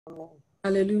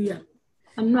Hallelujah.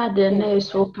 I'm not there is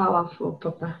so powerful,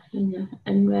 Papa.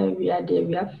 And where we are there,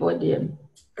 we are for them.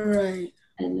 Right.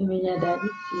 And when you're there,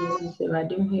 I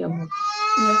don't hear more.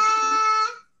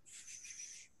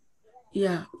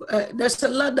 Yeah. There's a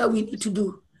lot that we need to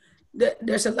do.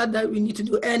 There's a lot that we need to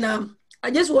do. And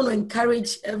I just want to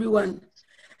encourage everyone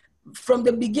from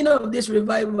the beginning of this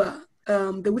revival,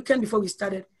 the weekend before we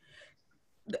started,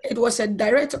 it was a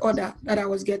direct order that I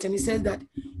was getting. It says that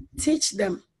teach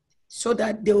them so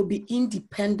that they will be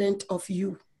independent of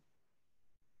you.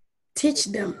 Teach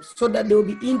them so that they will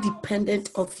be independent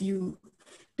of you.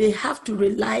 They have to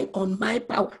rely on my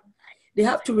power. They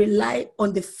have to rely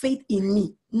on the faith in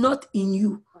me, not in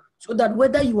you. So that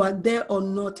whether you are there or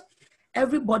not,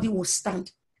 everybody will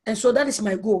stand. And so that is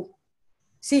my goal.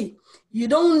 See, you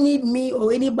don't need me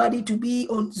or anybody to be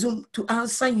on Zoom to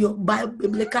answer your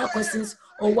biblical questions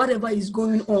or whatever is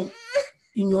going on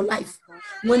in your life.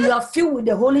 When you are filled with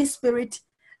the Holy Spirit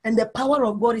and the power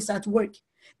of God is at work,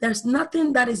 there's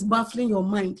nothing that is baffling your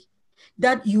mind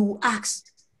that you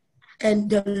ask and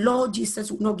the Lord Jesus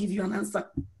will not give you an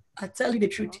answer. I tell you the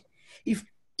truth. If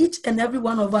each and every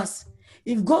one of us,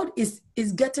 if God is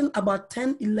getting about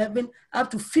 10, 11, up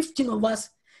to 15 of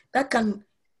us that can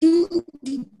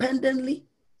independently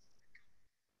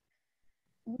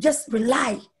just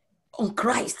rely on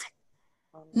Christ,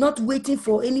 not waiting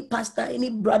for any pastor, any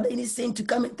brother, any saint to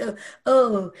come and tell,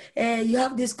 you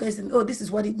have this question, this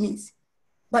is what it means.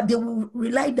 But they will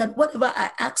rely that whatever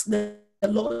I ask the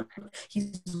Lord,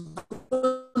 He's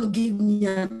going to give me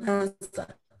an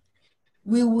answer.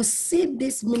 We will see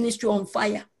this ministry on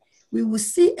fire. We will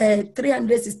see a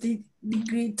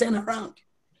 360-degree turnaround,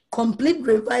 complete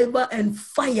revival and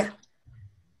fire.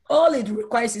 All it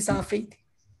requires is our faith.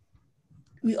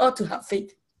 We ought to have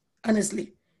faith,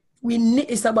 honestly.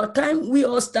 It's about time we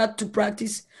all start to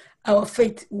practice our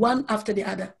faith one after the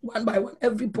other, one by one,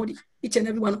 everybody, each and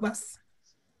every one of us.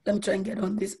 Let me try and get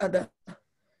on this other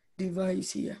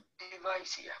device here.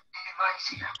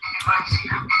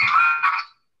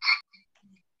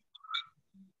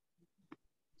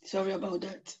 Sorry about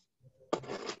that.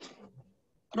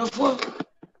 Therefore,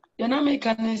 the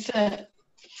American say,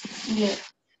 yeah.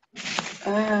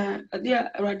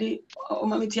 Adia already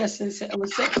omamiti sense I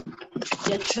was say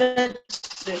the church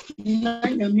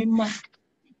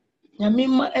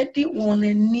nyamima edi won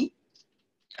ani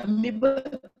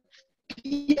amiba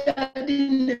adi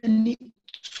nani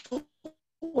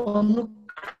on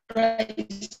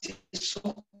Christ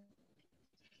so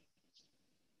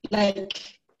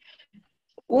like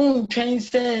trying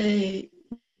say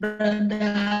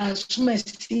brother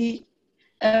Sumesi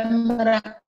Emra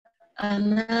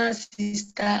Ana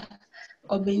sister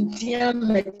Obentia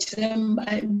Metrem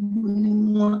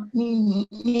Bible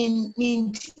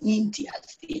Ninti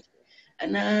Asti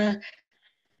Ana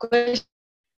question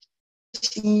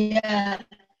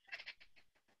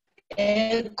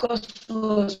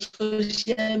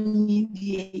social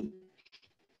media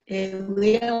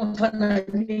we are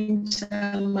finding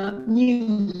some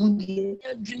new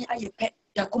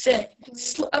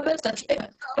so about that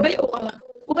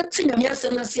what thing I'm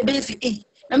asking us basic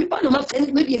I'm part my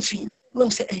friend maybe a fee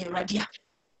won't say a radia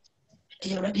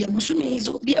Musumi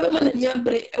so be a man and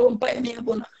yambre on by me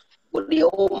abona what the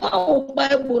old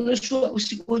Bible no sure o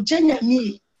janya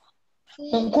me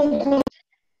on concrete.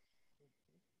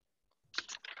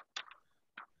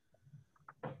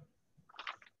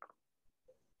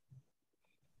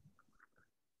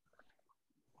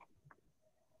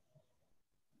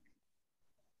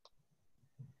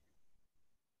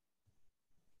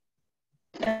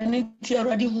 And it's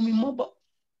already whom mobile.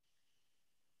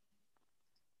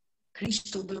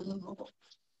 Christo be mobile.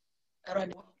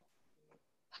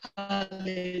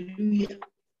 Hallelujah.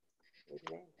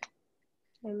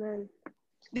 Amen.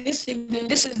 This evening,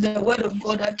 this is the word of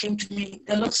God that came to me.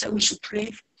 The Lord said we should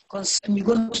pray because we're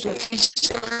going to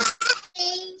Ephesians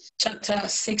chapter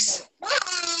 6.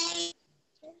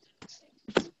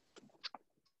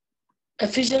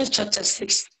 Ephesians chapter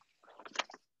 6.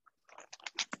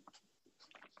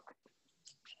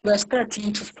 Verse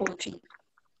 13 to 14.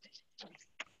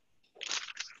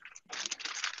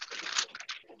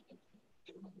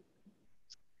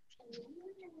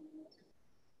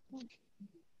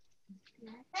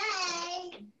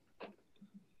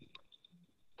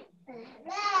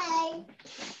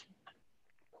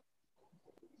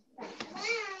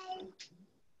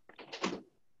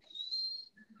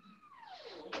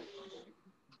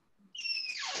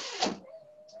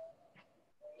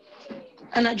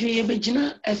 And I dream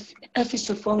Begina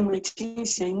Ephesians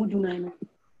 4:18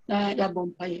 na ya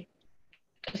bompaye.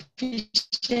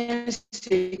 Ephesians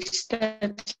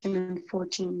 6:13 and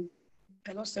 14.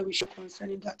 The Lord said we should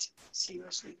concerning that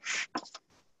seriously.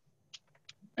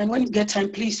 And when you get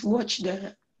time, please watch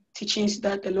the teachings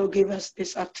that the Lord gave us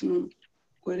this afternoon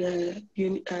with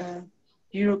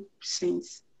Europe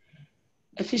Saints.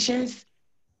 Ephesians,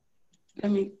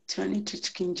 let me turn it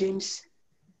to King James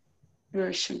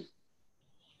Version.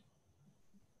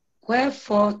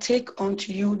 Wherefore take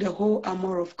unto you the whole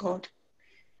armor of God,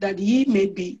 that ye may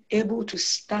be able to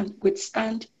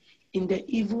withstand in the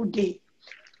evil day,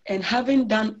 and having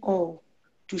done all,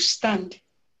 to stand.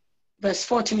 Verse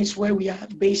 14 is where we are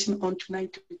basing on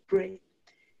tonight to pray.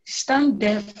 Stand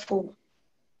therefore,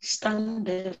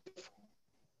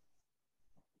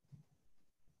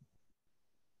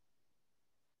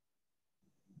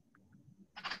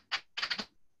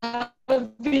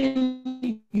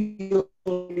 having your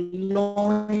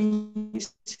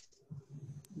loins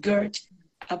girt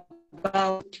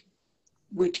about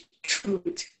with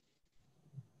truth,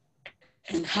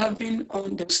 and having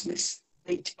on the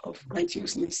plate of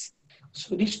righteousness.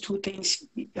 So these two things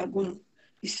we are going to,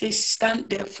 it says stand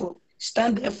therefore.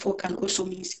 Stand therefore can also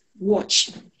mean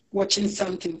watching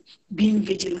something, being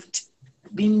vigilant,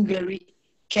 being very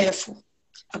careful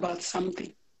about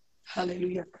something.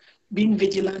 Hallelujah. Being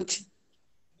vigilant,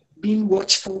 being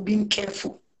watchful, being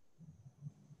careful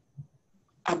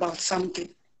about something,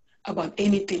 about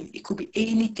anything. It could be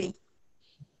anything.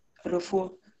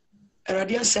 Therefore,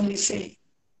 Aradia assembly say,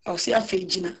 I'll say a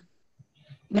fejina.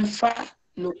 Nafa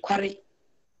no kware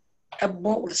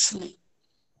ebo wasne.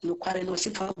 No kware no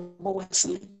sifa ebo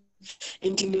wasne.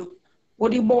 Intino.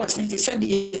 What the boss need to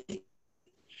say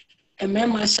a man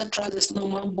must trousers no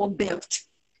man belt.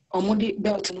 Or modi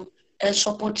belt no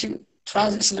supporting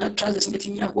trousers and trousers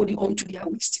making you holding on to their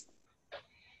waist.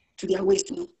 To their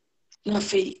waist no. Na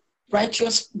fe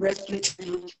righteous breastplate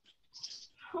no.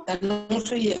 And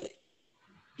also yen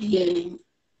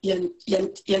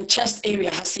chest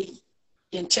area has seen.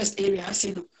 Yen chest area has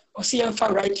seen. Or see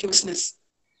for righteousness.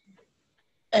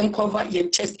 And cover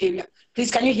yen chest area. Please,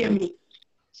 can you hear me?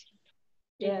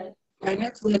 Yes. My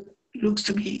network looks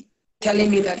to be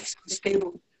telling me that it's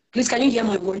unstable. Please, can you hear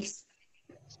my voice?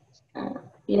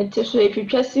 Yeah, so if you're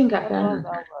trusting God,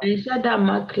 I said that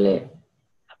more clear.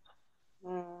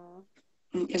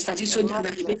 Yes, that is so.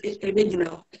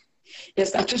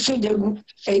 Yes, that is so.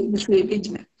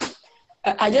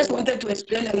 I just wanted to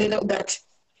explain a little that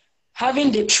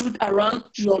having the truth around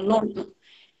your loin.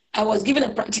 I was given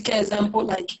a practical example,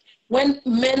 like when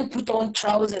men put on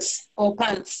trousers or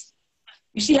pants,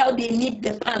 you see how they need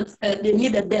the pants, they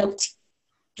need a belt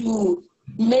to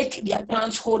make their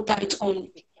pants hold tight on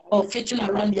or fitting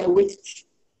around their waist.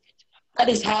 That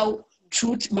is how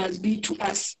truth must be to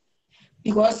us.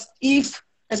 Because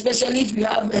especially if you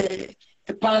have a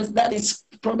pants that is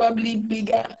probably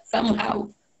bigger, somehow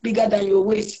bigger than your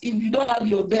waist, if you don't have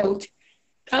your belt,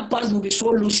 that pants will be so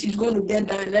loose, it's going to get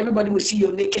down and everybody will see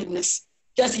your nakedness.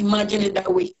 Just imagine it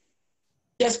that way.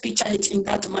 Just picture it in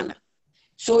that manner.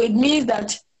 So it means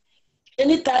that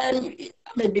anytime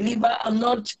I'm a believer,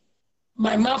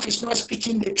 my mouth is not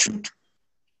speaking the truth.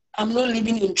 I'm not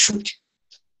living in truth.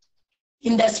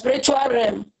 In the spiritual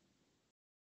realm,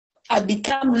 I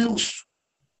become loose.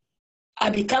 I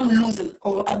become loosened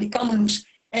or I become loose.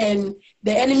 And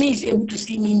the enemy is able to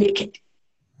see me naked.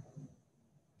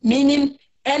 Meaning,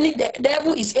 the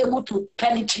devil is able to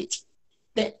penetrate.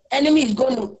 The enemy is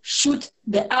going to shoot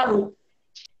the arrow,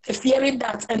 the fiery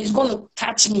dart, and is going to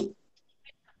touch me.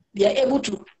 They are able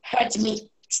to hurt me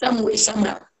some way,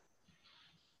 somehow.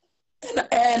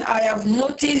 And I have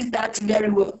noticed that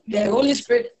very well. The Holy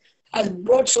Spirit has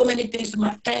brought so many things to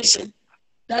my attention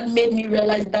that made me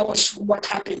realize that was what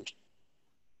happened.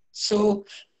 So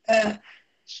I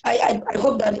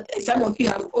hope that some of you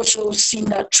have also seen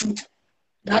that truth,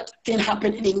 that thing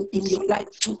happening in your life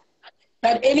too.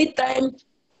 That anytime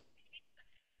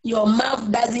your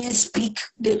mouth doesn't speak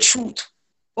the truth,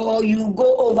 or you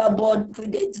go overboard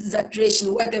with the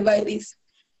exaggeration, whatever it is,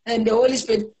 and the Holy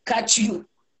Spirit catch you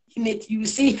in it, you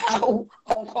see how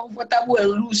uncomfortable and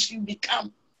loose you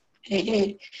become.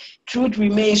 Truth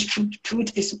remains truth.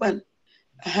 Truth is one.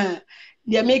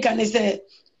 The American say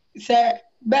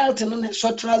belt no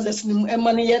short trousers no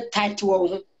emane ye tight wo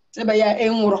ho se be ya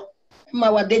enwuro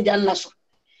ma wade janna so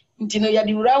ntino ya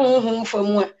di wura ho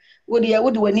famu a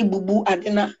wodi wani bubu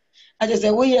adena aje se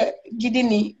wo ye gidi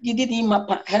ni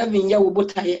mapa heaven ya wo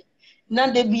botaye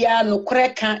na de bia no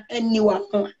koreka aniwa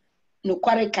no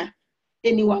koreka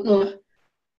aniwa no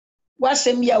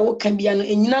wasem ya wo kan bia no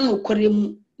enyina no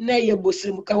koremu na ye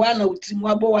bosrem ka wa na wotrim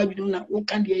wa bo wa dwum na wo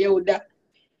kan de ye woda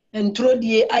entro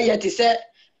die ayete se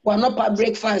one up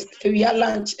breakfast, we are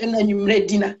lunch, and then you make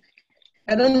dinner.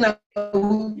 I don't know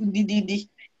did.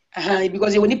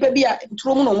 Because you nipa bi a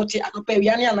ntro no muti anopa wi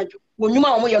ane anadwo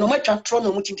wonwuma wo ye no matwa ntro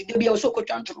no muti de bia wo so ko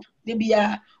twa ntro de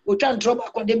bia wo twa ntro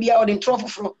ba ko de bia wo de ntro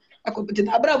foforo akopete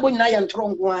abra bo nyina ya ntro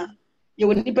ngo a ye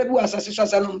wo nipa bi wo asase so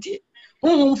asa no muti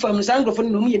hunhum fam sangrofo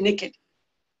no mu ye naked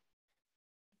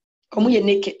omu ye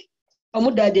naked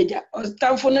omu dadeja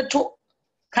ostamfo ne to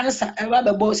cancer e ba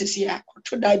bebo sisi a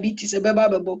to diabetes e ba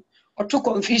bebo o to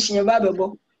confusion e ba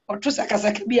bebo o to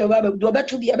sakasaka bi e ba bebo do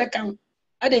beto bi e be kan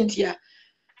adentia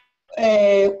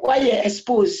why you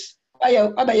expose why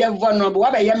you vulnerable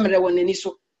why you mre wonani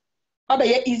so why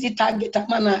you easy target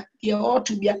mana you ought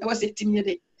to be was a team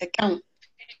the account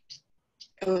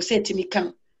say to me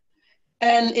come.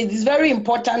 And it is very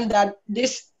important that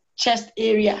this chest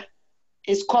area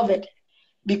is covered,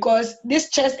 because this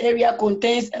chest area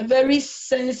contains a very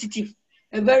sensitive,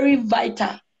 a very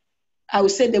vital, I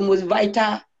would say the most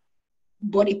vital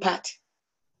body part.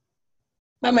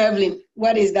 Mama Evelyn,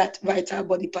 what is that vital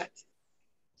body part?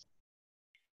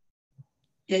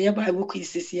 Yeah, Bible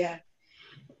quizzes, yeah.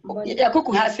 Yeah,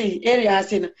 kuku hase area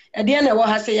hase na. Edi na wo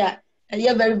hase ya.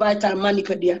 Yeah, very vital money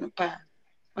for dia no pa.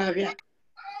 Maria.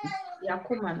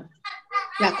 Yakuma.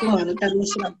 Yakuma no that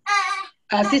means.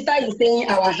 Our sister is saying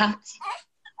our heart.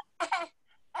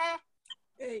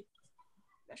 Hey,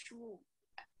 that's true.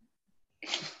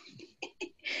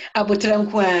 Abotram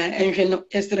kwa enhwe no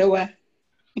esrewa.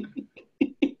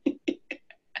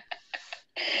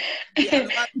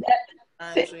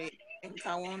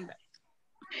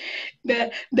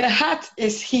 The heart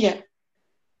is here.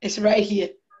 It's right here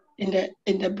in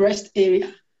the breast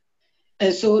area.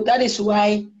 And so that is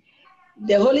why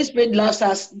the Holy Spirit loves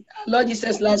us. Lord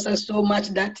Jesus loves us so much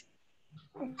that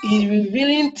He's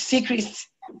revealing secrets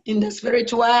in the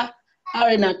spiritual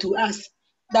arena to us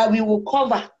that we will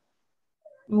cover.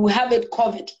 We will have it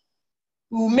covered.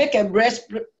 We will make a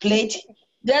breastplate,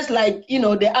 just like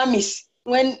the armies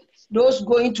when those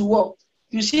going to war.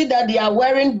 You see that they are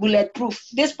wearing bulletproof.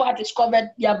 This part is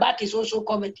covered. Their back is also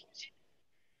covered.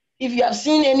 If you have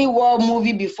seen any war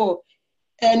movie before,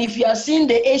 and if you have seen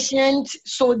the ancient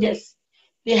soldiers,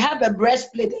 they have a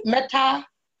breastplate, a metal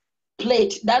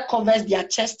plate that covers their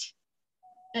chest.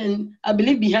 And I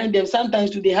believe behind them,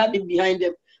 sometimes they have it behind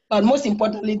them. But most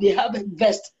importantly, they have a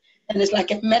vest. And it's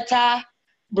like a metal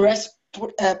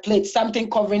breastplate, something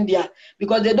covering there.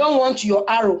 Because they don't want your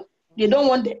arrow. They don't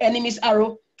want the enemy's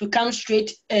arrow to come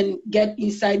straight and get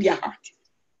inside their heart.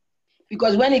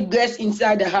 Because when it gets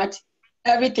inside the heart,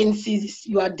 everything ceases.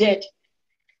 You are dead.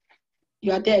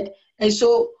 You are dead. And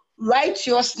so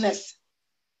righteousness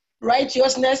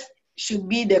should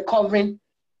be the covering.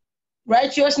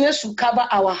 Righteousness should cover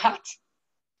our heart.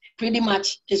 Pretty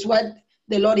much is what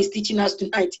the Lord is teaching us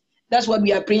tonight. That's what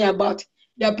we are praying about.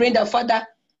 We are praying that, Father,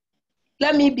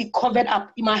 let me be covered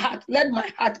up in my heart. Let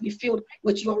my heart be filled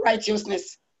with your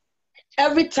righteousness.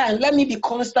 Every time, let me be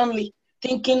constantly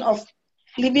thinking of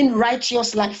living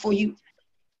righteous life for you.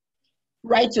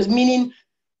 Righteous, meaning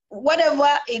whatever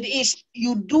it is,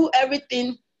 you do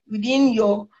everything within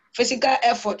your physical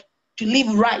effort to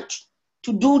live right,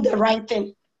 to do the right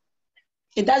thing.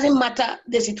 It doesn't matter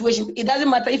the situation. It doesn't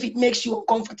matter if it makes you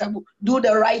uncomfortable. Do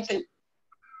the right thing.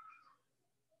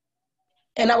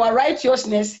 And our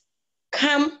righteousness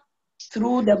comes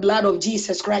through the blood of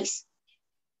Jesus Christ.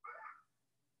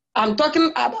 I'm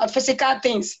talking about physical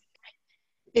things.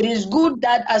 It is good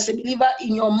that as a believer,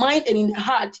 in your mind and in the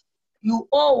heart, you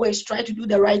always try to do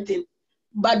the right thing.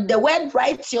 But the word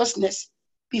righteousness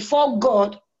before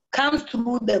God comes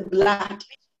through the blood.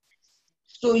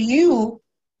 So you,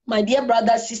 my dear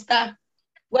brother, sister,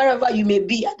 wherever you may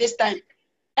be at this time,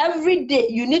 every day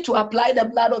you need to apply the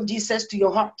blood of Jesus to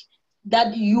your heart,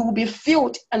 that you will be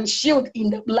filled and shielded in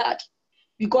the blood.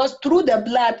 Because through the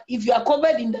blood, if you are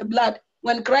covered in the blood,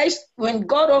 when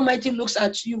God Almighty looks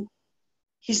at you,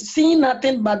 He's seeing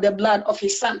nothing but the blood of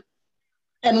His Son.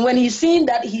 And when He's seeing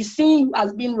that, He's seeing you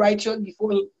as being righteous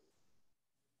before Him.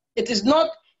 It is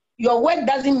not, your work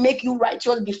doesn't make you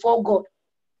righteous before God.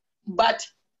 But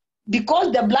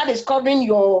because the blood is covering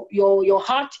your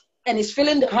heart and is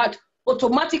filling the heart,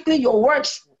 automatically your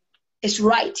works is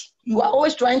right. You are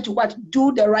always trying to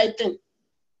do the right thing.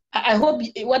 I hope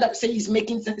what I'm saying is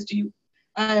making sense to you.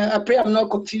 I pray I'm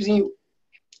not confusing you.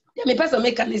 Me person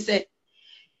make can say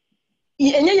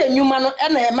enye ye nyuma no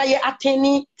e na e ma ye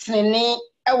ateni trene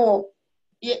ewo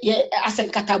ye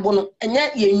asenkatabo no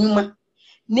enye ye nyuma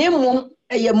na emom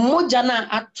ye moja na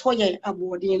ato ye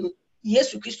abodin no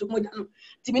Yesu Kristo moja no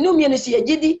timinu mie no se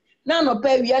yegidi na no pa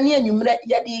awia ne anwumre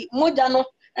ye di moja no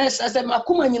sase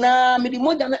makoma nyina me di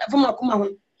moja no efa makoma ho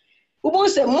ubon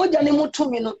se moja ne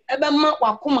mutumi no ebe ma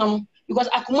wakoma no because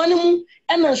akoma ne mu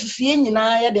e na susue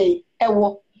nyina ye de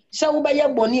ewo So ubaya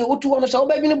boni utu wono so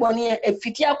ubadwene boni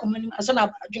efiti akomanim asa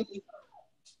na adwene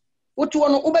utu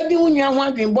wono ubadwene unwa ho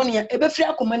adwene boni ebefiri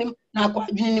akomanim na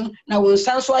akwadwenem na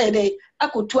wonsanso ayede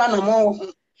akotu anamo wo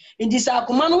ho ndi sa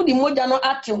akoma no di moja no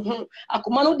ate ho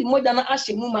akoma no di moja no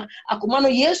ahyemu ma akoma no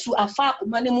Yesu afa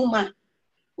akoma ne mu ma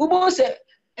ubo se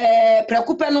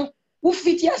prekupe no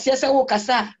ufiti asese wo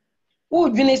kasa wo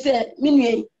dwene se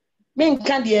menue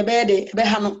menka de ebe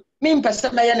ha no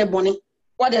mempese me ye ne boni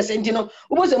what they saying, you know,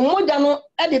 was a modern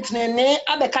editne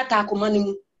abekata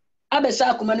akomanimu abesa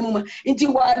akomanimu inti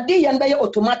wadi yan be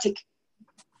automatic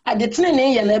aditne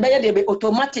ne yan be de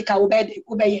automatic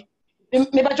obey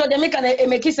me ba de make an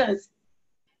make sense.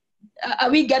 Are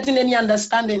we getting any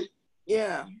understanding?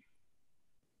 Yeah.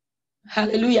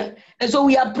 Hallelujah. And so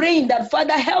we are praying that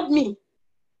Father help me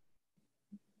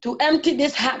to empty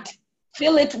this heart,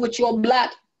 fill it with your blood,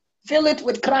 fill it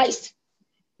with Christ,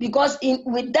 because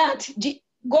with that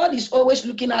God is always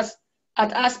looking at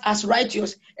us as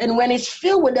righteous. And when it's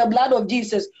filled with the blood of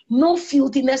Jesus, no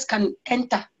filthiness can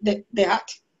enter the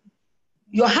heart.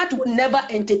 Your heart will never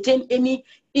entertain any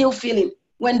ill feeling.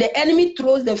 When the enemy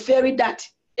throws the fairy dart,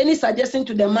 any suggestion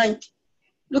to the mind,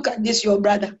 look at this, your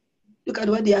brother. Look at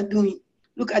what they are doing.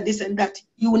 Look at this and that.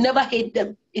 You will never hate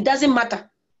them. It doesn't matter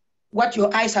what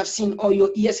your eyes have seen or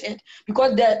your ears heard,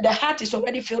 because the heart is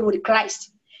already filled with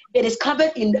Christ. It is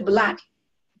covered in the blood.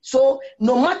 So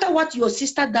no matter what your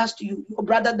sister does to you, your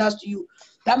brother does to you,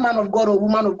 that man of God or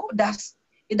woman of God does,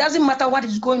 it doesn't matter what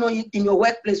is going on in your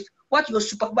workplace, what your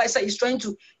supervisor is trying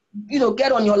to,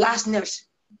 get on your last nerves.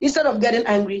 Instead of getting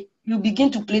angry, you begin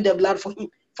to plead the blood for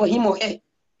him or her.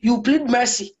 You plead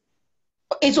mercy.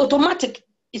 It's automatic.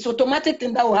 It's automatic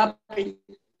thing that will happen.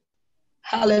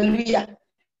 Hallelujah.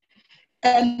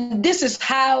 And this is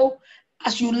how,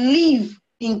 as you live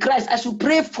in Christ, as you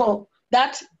pray for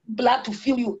that blood to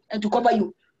fill you and to cover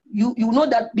you, you know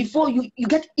that before you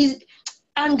get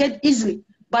angered easily.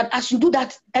 But as you do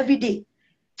that every day,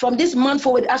 from this month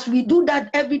forward, as we do that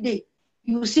every day,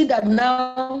 you see that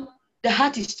now the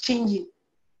heart is changing.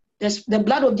 The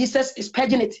blood of Jesus is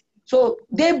purging it. So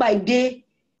day by day,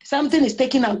 something is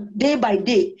taken out. Day by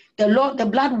day, the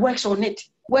blood works on it,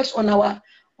 works on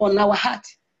our heart.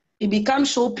 It becomes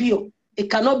so pure. It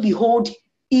cannot behold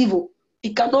evil.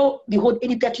 It cannot behold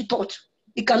any dirty thought.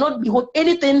 It cannot behold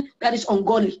anything that is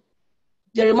ungodly.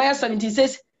 Jeremiah 17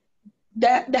 says,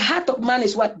 the heart of man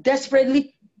is what?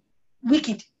 Desperately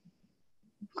wicked.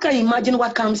 You can imagine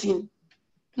what comes in.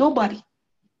 Nobody.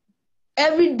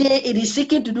 Every day it is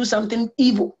seeking to do something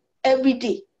evil. Every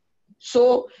day.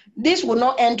 So this will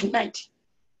not end tonight.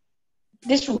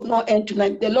 This will not end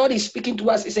tonight. The Lord is speaking to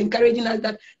us, is encouraging us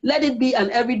that let it be an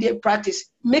everyday practice.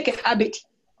 Make a habit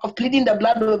of pleading the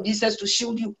blood of Jesus to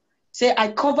shield you. Say, I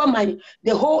cover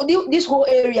this whole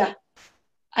area.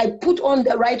 I put on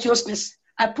the righteousness.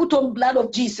 I put on blood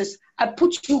of Jesus. I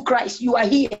put you, Christ. You are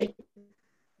here.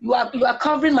 You are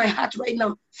covering my heart right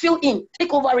now. Fill in.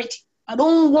 Take over it. I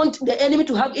don't want the enemy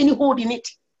to have any hold in it.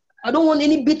 I don't want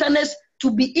any bitterness to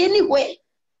be anywhere.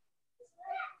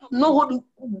 I'm not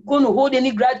going to hold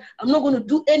any grudge. I'm not going to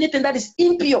do anything that is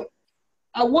impure.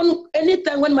 I want,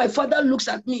 anytime when my Father looks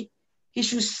at me, he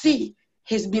should see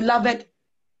his beloved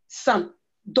son,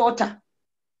 daughter,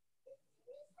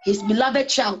 his beloved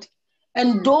child.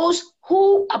 And those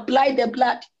who apply the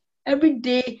blood, every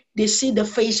day they see the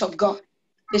face of God.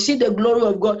 They see the glory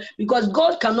of God, because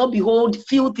God cannot behold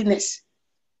filthiness.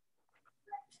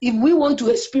 If we want to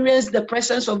experience the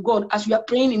presence of God as we are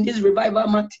praying in this revival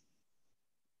month,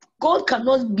 God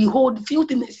cannot behold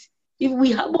filthiness. If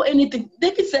we harbor anything,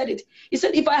 David said it. He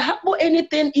said, if I harbor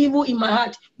anything evil in my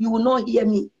heart, you will not hear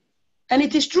me. And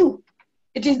it is true.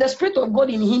 It is the Spirit of God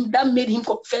in him that made him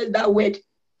confess that word.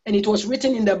 And it was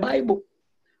written in the Bible.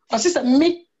 Sister,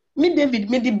 me David,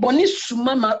 me the boni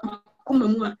suma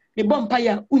kumamua, me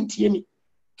bompaya untie me.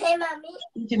 Hey,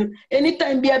 mommy.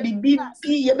 Anytime be a bibi,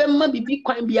 yebema bibi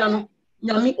kwa biano,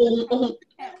 nyami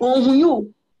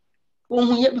you.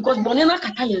 Because bonena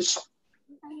kata yenso.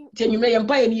 Tell you may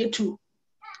empire near too.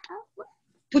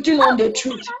 Putting on the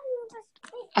truth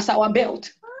as our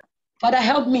belt. Father,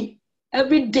 help me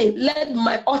every day. Let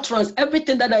my utterance,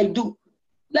 everything that I do,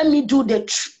 let me do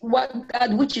that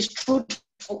which is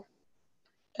truthful.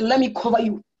 And let me cover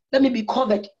you. Let me be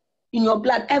covered in your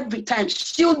blood every time.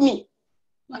 Shield me.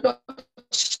 My Lord,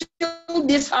 shield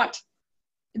this heart.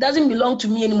 It doesn't belong to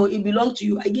me anymore. It belongs to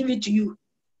you. I give it to you.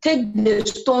 Take the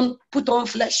stone, put on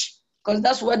flesh. Because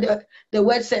that's what the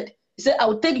word said. He said, I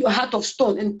will take your heart of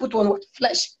stone and put on what?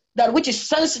 Flesh. That which is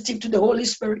sensitive to the Holy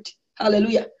Spirit.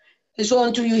 Hallelujah. And so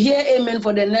until you hear amen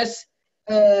for the next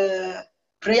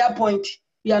prayer point,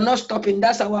 we are not stopping.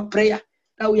 That's our prayer.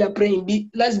 that we are praying.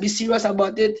 Let's be serious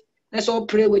about it. Let's all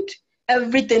pray with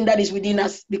everything that is within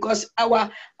us, because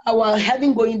our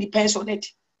heaven going depends on it.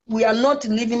 We are not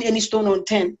leaving any stone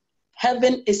unturned.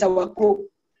 Heaven is our goal.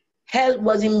 Hell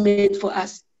wasn't made for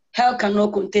us. Hell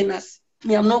cannot contain us.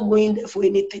 We are not going there for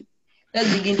anything.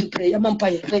 Let's begin to pray.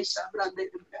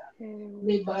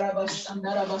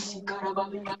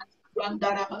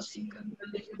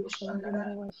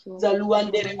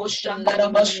 Zaluandere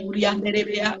Boshandara Basuri and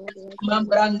Derebea,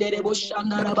 Mambrandere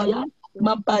Boshandara Baya,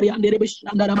 Mampari and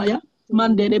Derebeshandara Baya,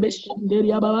 Mandere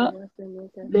Beshanderia Baba,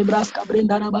 Nebraska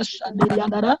Brendara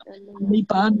Bashanderiandara,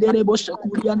 Mipandere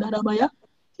Boshakuri and Arabaya,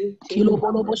 Kilo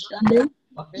Bolo Boshande,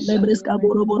 Lebreska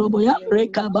Boroboroboya,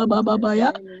 Reka Baba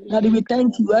Babaya. Daddy, we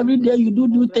thank you. Every day you do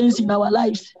new things in our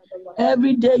lives.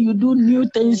 Every day you do new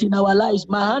things in our lives.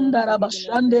 Mahandaraba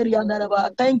Shanderi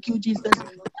Andaraba. Thank you, Jesus.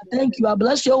 Thank you. I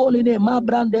bless your holy name. Ma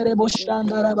Branderebo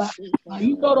Shandaraba.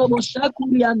 Indorobo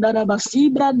Shakuri Andaraba.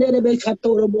 Sibranderebe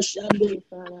Katorobo Shande.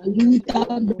 Luta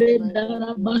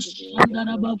Brendaraba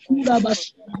Shandaraba Kura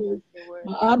Bashande.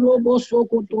 Arobo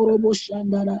Soko Torobo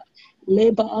Shandara.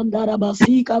 Leba Andaraba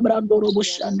Sika Brandorobo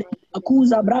Shande.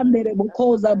 Akuza Brandere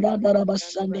Bokoza Brandaraba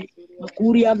Shande.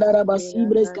 Makuri Andaraba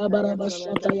Sibres Kabaraba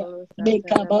Shataya.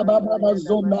 Meka Baba Baba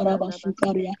Zondaraba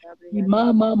Sukaria.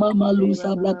 Imama Mama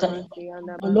Lusa Blataya.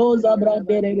 Maloza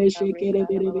Brandere Shekere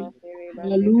Berebe.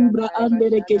 Malubra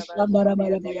Andere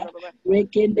Keshandarabaya.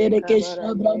 Rekendere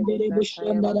Keshabrandere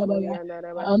Bushandarabaya.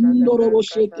 Andorobo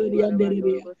Shekeri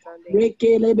Anderebea.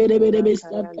 Rekele Berebe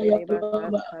Sataya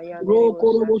Baba.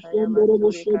 Rokorobo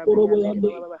Sondorobo Shokorobo Yande.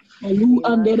 Malu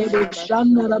Anderebe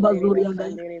Shandarabazuri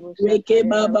Yande. Reke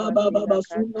Baba Baba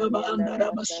Basuna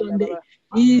Bandaraba Shande.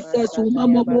 Jesus,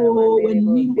 umamabo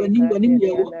when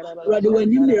yewo rade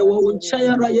when yewo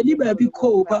unchayara yeni baby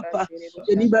ko papa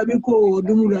yeni baby ko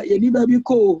dumura yeni baby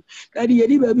ko kadi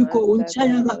yeni baby ko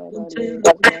unchayara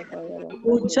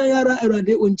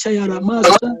rade unchayara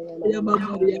masa ya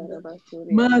babari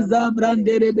maza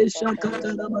brandere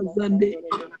beshakata ramazande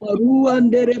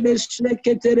ruandere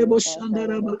besheketere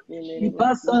boshandaraba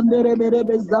ipasandere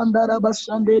berebe zandara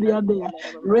bashandere ande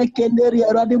rekendere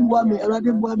rade bwame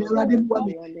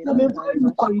na me fa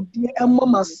no kwaridie emma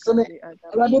masene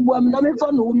Rade bua na me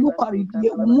fa no no kwaridie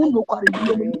umu no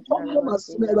kwaridie no fa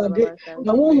masene rade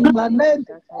na wo mana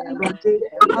rade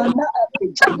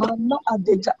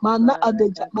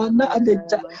mana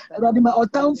adeja rade ma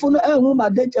otamfo no ehu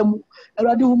madeja mu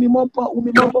rade hu mi mopo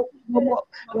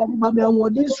rade ma me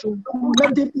anwode sunku na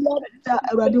de bia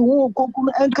rade hu koku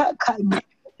no enka kai me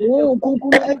wo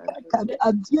koku no enka kai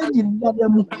adie nyina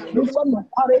mu me fa no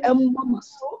kware emma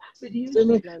maso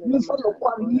me fa no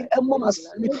kware emma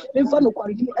masene me fa no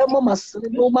kware emma masene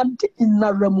no mante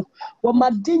inaramu wa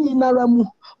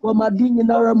madinyi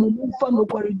naramu me fa no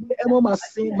kware emma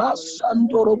masene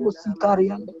masandoro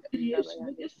bosikari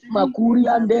makuri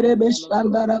andere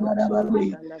beshandara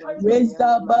barabare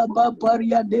reza baba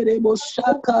pari andere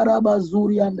boshakara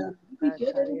bazuri andara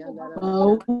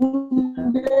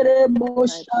Maundere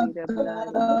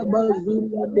boshakara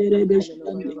bazuri andere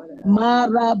beshande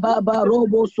mara baba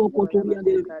robo sokotori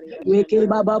andere weke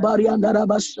baba bari andara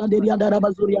bashande andara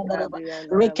bazuri andara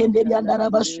rekende andara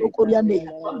bashokori ande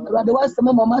rade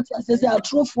wasema mama sese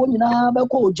atrofo nyina be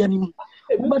ko ojanim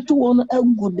but one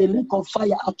good the lake of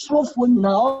fire atrofo nyina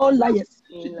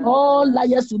all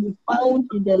liars will be found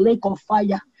in the lake of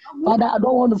fire. Father, I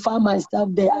don't want to find myself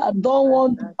there. I don't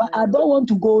want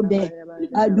to go there.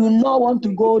 I do not want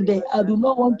to go there. I don't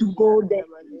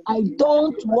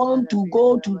want to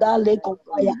go to that lake of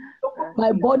fire.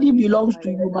 My body belongs to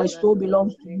you. My soul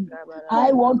belongs to you.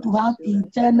 I want to have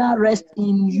eternal rest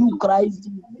in you, Christ.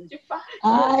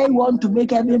 I want to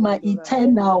make heaven my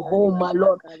eternal home, my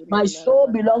Lord. My soul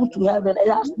belongs to heaven.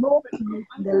 It has no place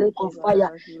in the lake of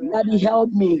fire. Daddy,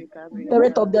 help me.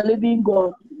 Spirit of the living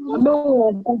God.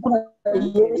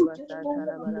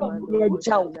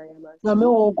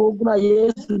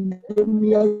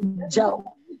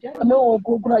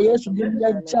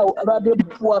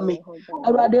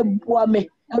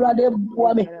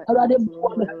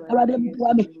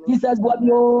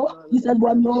 Jesus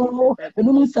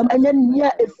enum sam enya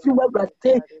nia efiwa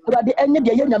brate awade enya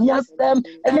de ye nyamiasem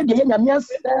enya de ye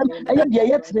nyamiasem enya de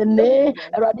ye tene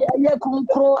awade enya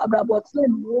konkro abrabotene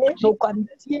no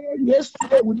kwanitie Yesu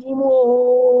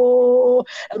unimo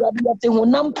awade yate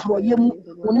honam proyem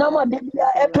honam adebia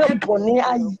epe bone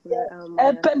aye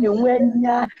epe ne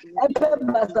nwanya epe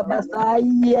basabasa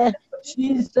aye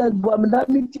Jesus boamna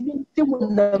mitibinti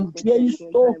munam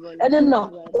tieso ene na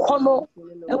kono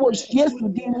Yesu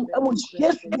dimu,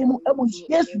 Yesu dimu,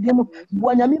 Yesu dimu.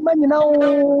 Bwanyami manyina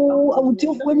o,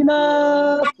 awutifu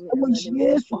nyina,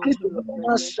 Yesu Kristo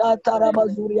mashatara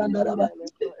bazuri andaraba.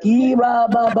 Kiba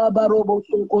baba barobo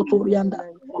sokotorianda.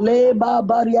 Le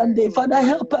baba riande. Father,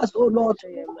 help us, oh Lord.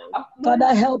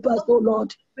 Father, help us, oh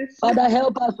Lord. Father,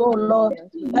 help us, oh Lord.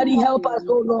 Daddy, help us,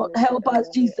 oh Lord. Help us,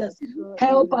 Jesus.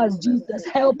 Help us, Jesus.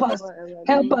 Help us.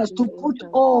 Help us to put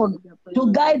on,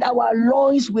 to guide our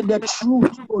loins with the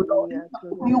truth, oh Lord.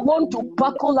 We want to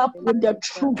buckle up with the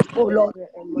truth, oh Lord.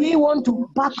 We want to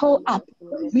buckle up.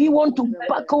 We want to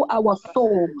buckle our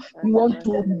soul. We want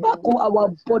to buckle our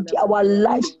body, our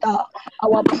lifestyle,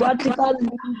 our practical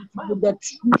living with the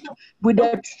truth. With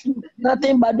the truth.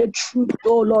 Nothing but the truth,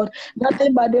 oh Lord.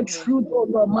 Nothing but the truth, oh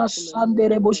Lord.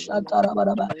 Masandere boshatara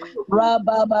baraba.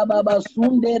 Rababa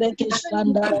sundere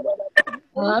keshandara.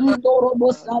 I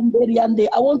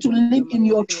want to live in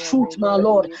your truth, my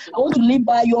Lord. I want to live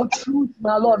by your truth,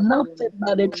 my Lord. Nothing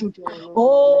but the truth.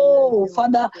 Oh,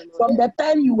 Father, from the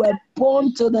time you were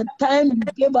born till the time you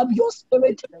gave up your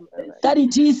spirit, Daddy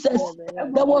Jesus,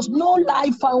 there was no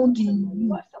life found in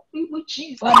you.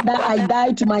 Father, I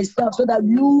died to myself so that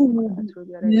you will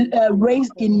be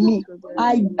raised in me.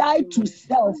 I died to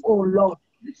self, oh Lord.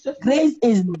 Grace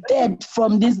is dead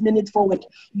from this minute forward.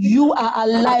 You are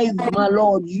alive, my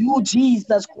Lord. You,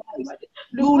 Jesus Christ.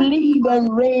 You live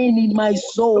and reign in my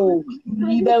soul. You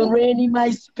live and reign in my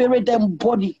spirit and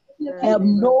body. I have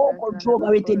no control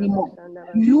over it anymore.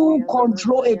 You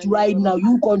control it right now.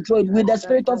 You control it with the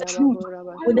spirit of truth.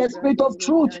 With the spirit of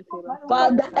truth.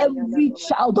 Father, every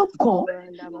child of God,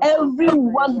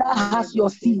 everyone that has your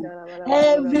seed,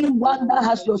 everyone that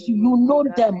has your seed, you know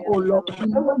them, oh Lord. You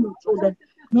know your children.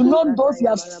 You know those you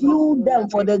have sealed them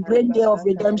for the great day of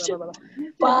redemption.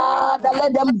 Father,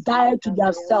 let them die to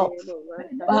themselves.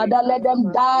 Father, let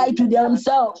them die to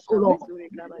themselves, oh Lord.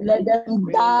 Let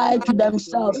them die to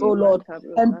themselves, oh Lord,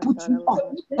 and put you on,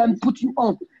 and put you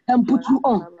on, and put you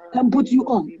on, and put you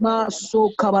on. Maso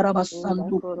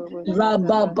kabarabasandu,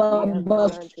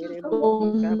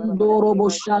 rabababasundorobo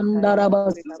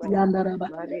shandarabasiandaraba,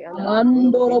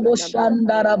 andorobo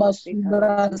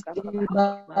shandarabasudraskibaraba.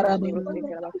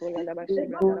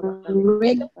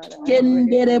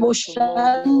 Rekenderebo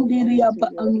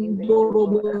shandiriapa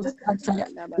andorobo sataya.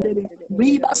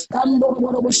 Riba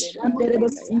standorobo shanderebo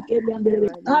sikerianderebe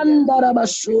andaraba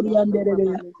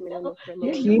shurianderebe.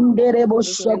 Kinderebo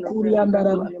shakuri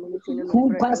andaraba.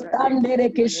 Kupastandere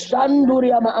ke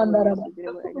shanduriama andaraba.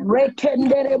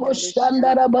 Rekenderebo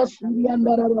shandaraba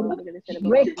suriandaraba.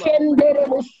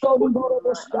 Rekenderebo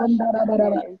sondorobo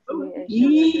shandaraba.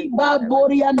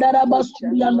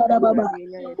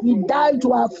 We die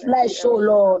to our flesh, oh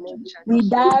Lord. We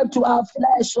die to our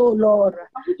flesh, oh Lord.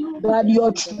 That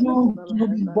your truth will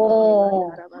be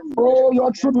born. Oh,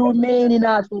 your truth will remain in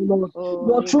us, oh Lord.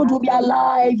 Your truth will be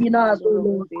alive in us, oh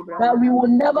Lord. That we will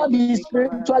never be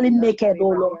spiritually naked, oh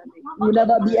Lord. We will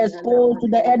never be exposed to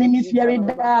the enemy's fiery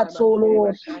darts, oh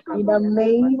Lord. In the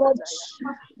name of Jesus.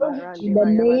 In the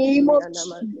name of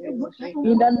Jesus.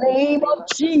 In the name of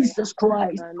Jesus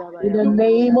Christ. In the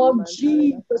name of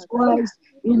Jesus Christ.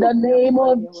 In the name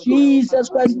of Jesus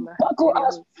Christ. Buckle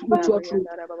us with your truth.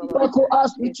 Buckle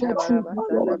us with your truth, my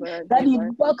Lord. Daddy,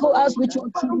 buckle us with your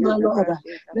truth, my Lord.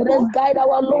 Let us guide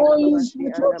our loins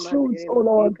with your truth, oh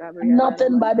Lord.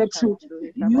 Nothing but the truth.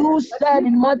 You said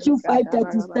in Matthew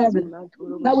 5:37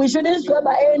 that we shouldn't swear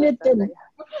by anything.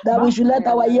 That we should let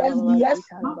our yes be yes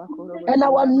and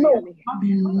our no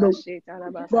be no.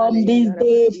 From this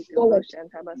day forward,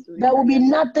 there will be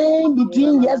nothing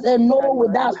between yes and no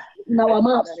with us in our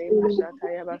mouths.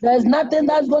 There's nothing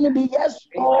that's going to be yes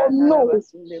or no.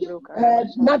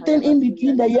 Nothing in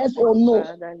between the yes or no.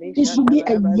 It should be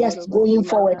a yes going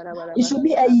forward. It should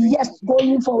be a yes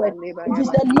going forward. If it's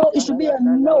a no, it should be a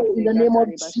no in the name of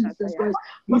Jesus Christ.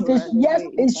 If it's yes,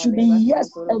 it should be yes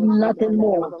and nothing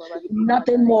more.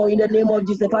 Nothing more in the name of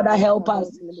Jesus. Father, help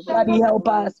us. Daddy, help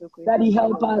us. Daddy,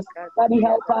 help us. Daddy,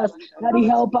 help us. Daddy,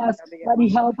 help us. Daddy,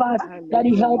 help us.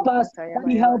 Daddy, help us.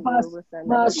 Daddy, help us.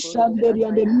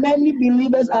 And the many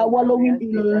believers are wallowing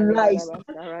in lies.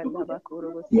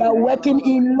 They are working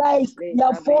in lies. They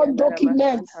are false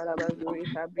documents.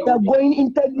 They are going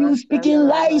interviews, speaking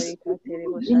lies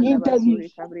in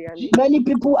interviews. Many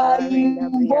people are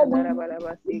involved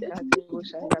in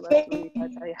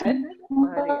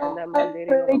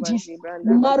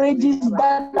marriages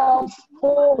that are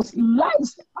false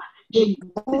lies. They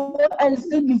go and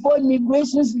sit before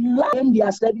immigrations, lie they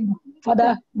are serving.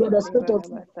 Father, you are the spirit of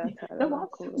truth.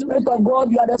 Spirit of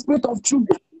God, you are the spirit of truth.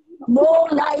 No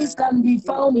lies can be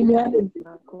found in heaven.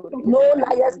 No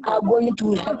liars are going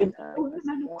to heaven.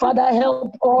 Father,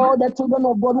 help all the children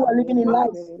of God who are living in life.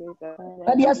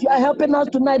 But yes, you are helping us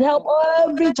tonight. Help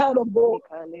every child of God.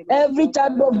 Every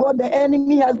child of God, the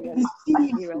enemy has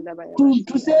deceived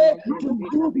to say, to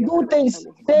do things,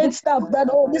 say stuff that,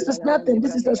 oh, this is nothing,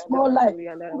 this is a small life.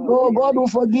 Oh, God will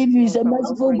forgive you. He's a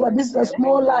merciful God. This is a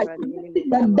small life.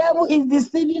 The devil is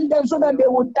deceiving them so that they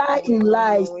will die in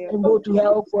lies and go to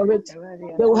hell for it.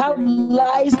 They will have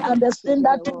lies and the sin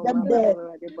that took them there.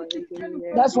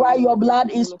 That's why your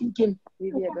blood is speaking.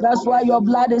 That's why your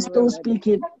blood is still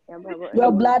speaking.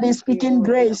 Your blood is speaking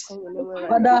grace.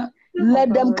 Father,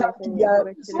 let them come to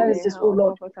their senses, oh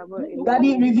Lord.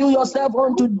 Daddy, reveal yourself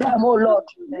unto them, oh Lord.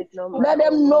 Let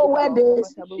them know where they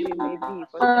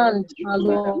stand, my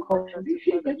Lord.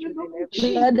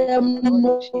 Let them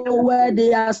know where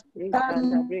they are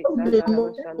standing, oh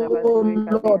Lord.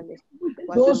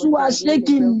 Those who are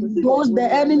shaking, the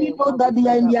enemy knows that they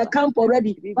are in their camp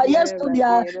already. But yet still they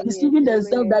are deceiving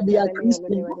themselves that they are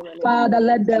Christian. Father,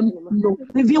 let them know.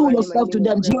 Reveal yourself to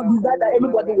them. Do you desire that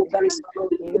anybody will perish?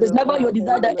 It is never your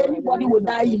desire that anybody will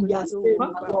die in their sin,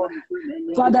 my Lord.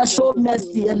 Father, show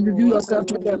mercy and reveal yourself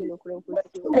to them.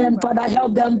 And Father,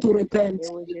 help them to repent.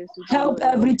 Help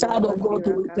every child of God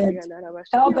to repent.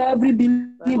 Help every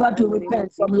believer to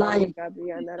repent from lying.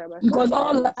 Because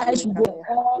all lies will go.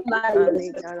 All lies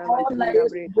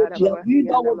will go to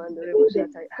hell.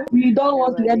 We don't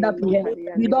want to end up in hell.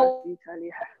 We don't.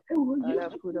 Father,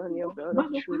 put on your belt of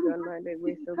truth on my leg,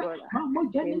 waste of God.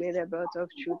 Give me the belt of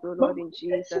truth, O Lord, in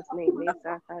Jesus' name.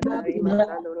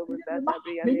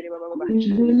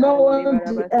 We do not want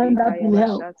to end up in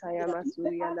hell.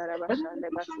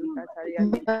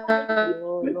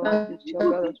 Oh Lord, put your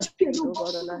belt of truth, O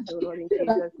God, on us, O Lord, in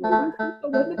Jesus' name.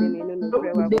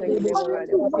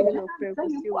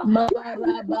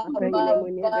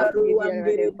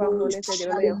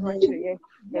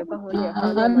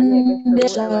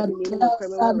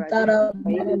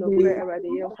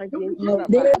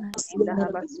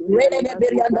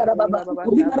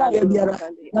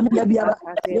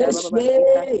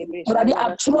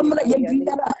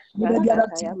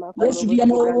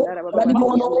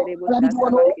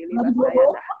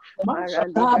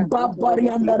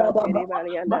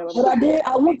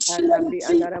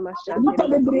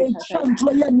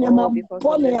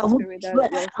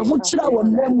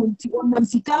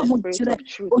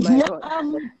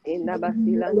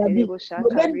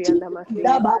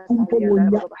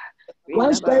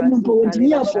 Once time for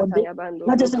me for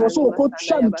that is also coach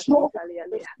show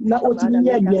na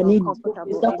otimi aduane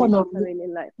is that one of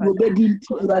go be di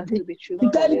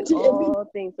all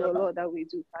things, oh Lord, that we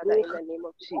do, Father, in the name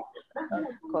of Jesus.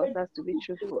 Cause us to be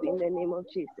truthful in the name of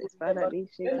Jesus. Father,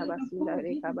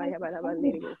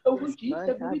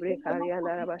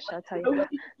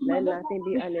 let nothing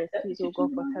be an excuse, oh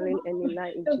God, for telling any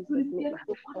lie in Jesus' name.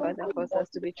 Father, cause us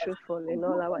to be truthful in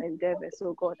all our endeavors,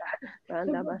 oh God. Help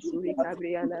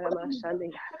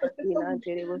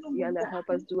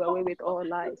us do away with all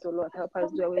lies, oh Lord. Help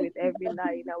us do away with every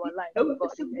lie in our life, oh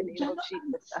God, in the name of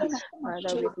Jesus.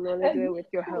 Father, we can only do it with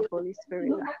your help, Holy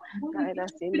Spirit. Guide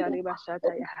us in the river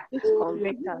Shataya.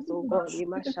 Convict us, oh God.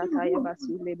 Rima Shataya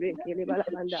Basulebre,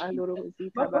 Kilibalanda,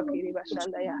 Andorozita, Bakiri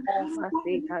Bashandaya,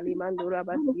 Maseka, Limandura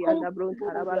Basi, and the Brun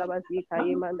Tarabalabasika,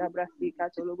 Yemanda Brasika,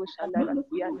 Tologo Shanda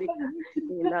Basia,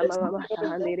 Nama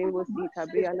Shahanderebosita,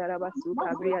 Brianda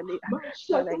Rabasuka, Brianda.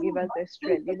 Father, give us the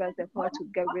strength, give us the power to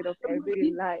get rid of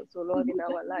every lie, so Lord, in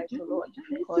our lives, so Lord,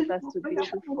 cause us to be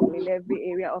truthful in every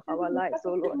area of our lives,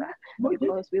 so Lord,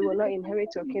 because we will not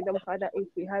inherit your kingdom, Father, if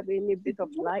we have any bit of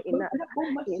lie in us.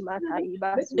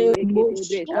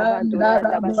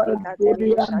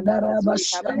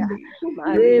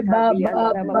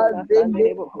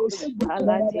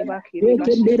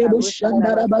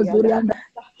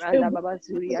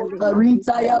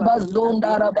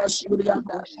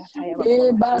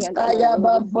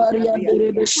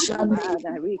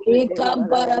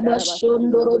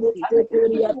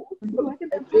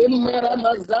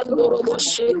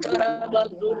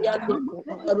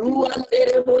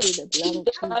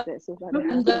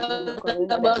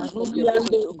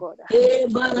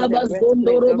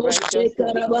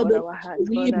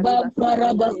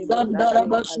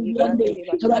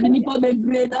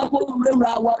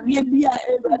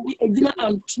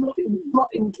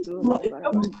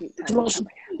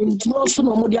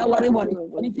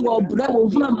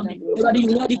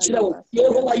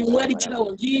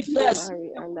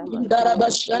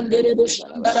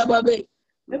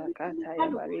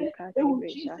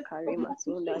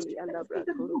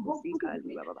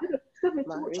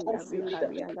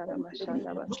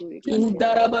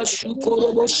 Indaraba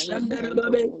shukorobo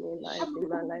shandarababe.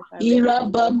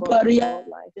 Irabamparia.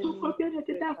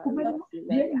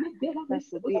 That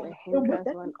could be a hindrance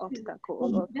or an obstacle, oh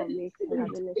Lord, for me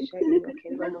having a share in your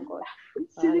kingdom, oh God.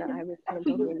 Father, I repent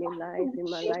of any lies in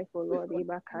my life, oh Lord.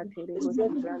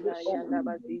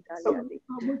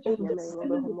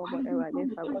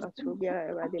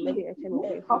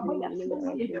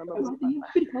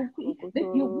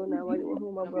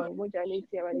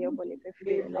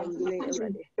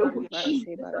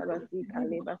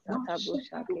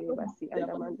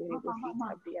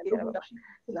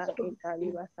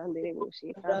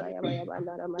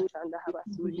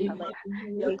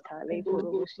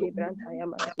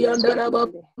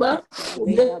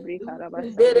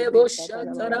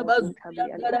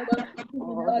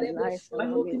 All the life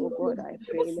around me, oh God, I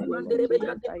pray in the name of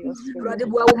Jesus that your spirit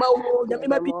them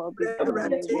all be done away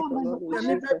with, oh Lord, in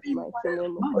Jesus' mighty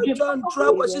name, oh God.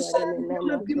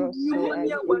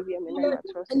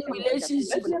 Any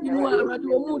relationship you are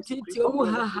Oh,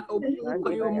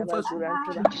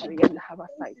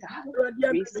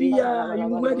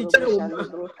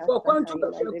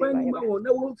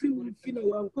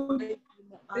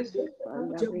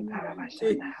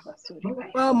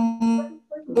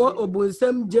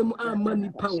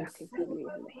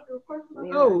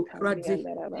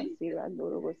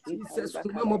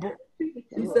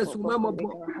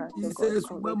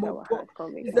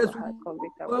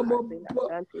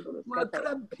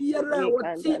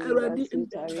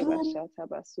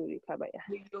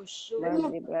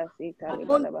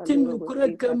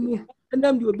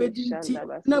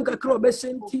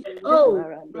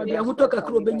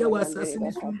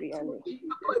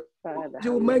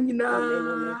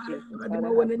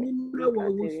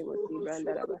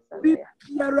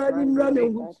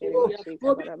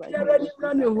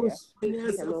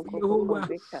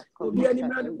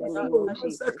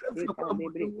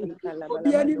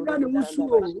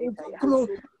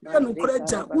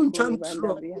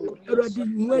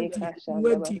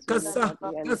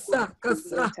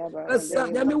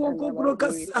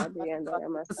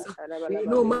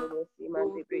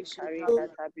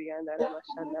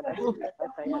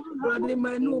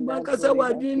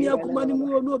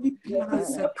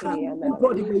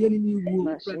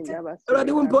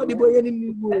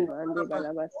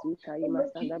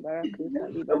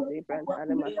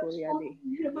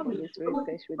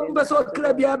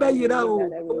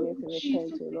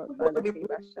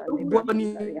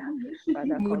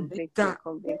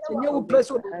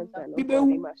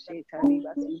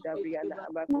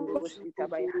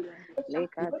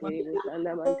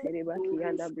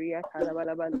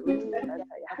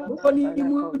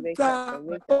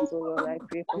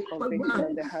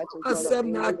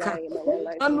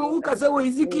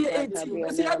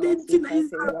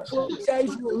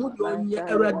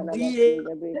 Jesus,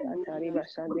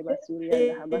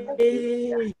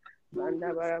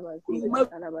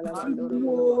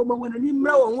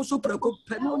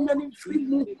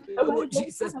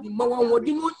 Jesus, Jesus,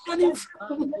 Jesus,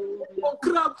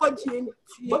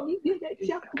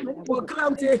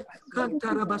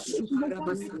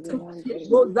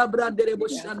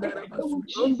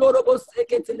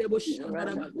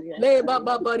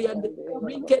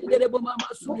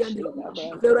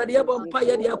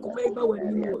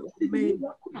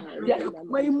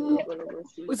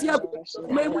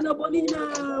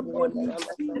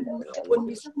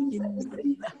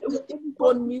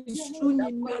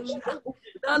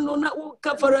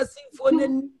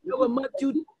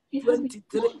 Matthew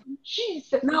 23.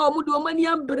 Now, Mudu Mani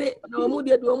Ambre, now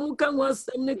Mudia do Mukan was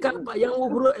Semnica by young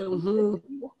Ugro and who.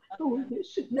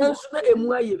 Nansuna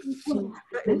emwaye fi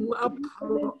emwa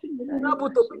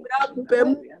naboto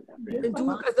bem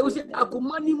ntu kasa usi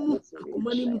akumani mu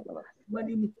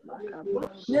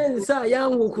nyensa ya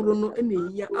nwokuru no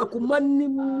ene ya akumani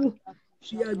mu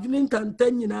ya dwunin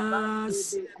tantan nyina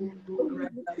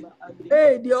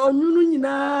de onunu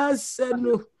nyina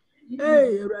seno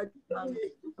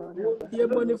ye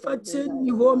boniface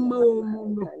ni homa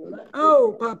omuno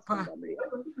papa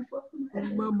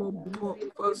mama bo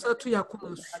fasatu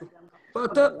yakumasu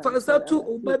fasatu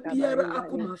ubabiara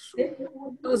akumasu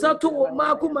fasatu uma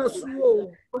akumasu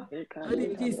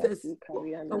ari Jesus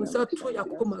fasatu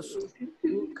yakumasu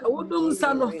kawodom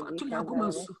sano fatu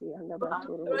yakumasu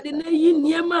adi na yi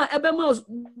niema ebema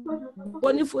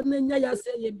bonifo na nya ya se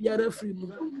ye biara free mu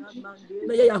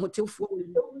na ye ya hotefo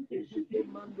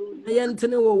na ye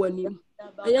ntene wo wani na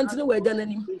ye ntene wo agya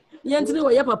nanim ye ntene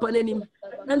wo ye papa nanim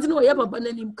Nantino ya papa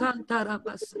nanim kantara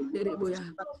basendere boya.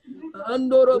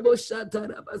 Andoro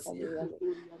boshatara basia.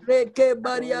 Reke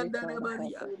barianda na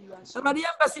baria. Abadia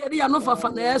basia dia no fafa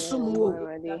na esumwo.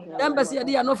 Embassy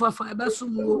ya no fafa eba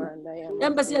sumwo.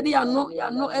 Embassy ya no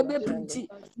ebe pretty.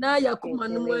 Na yakuma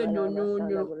no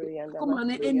anyonyonyo. Yakuma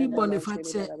no eni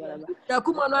boniface.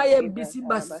 Yakuma no aye bisi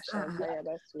bas.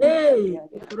 Hey,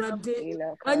 rade.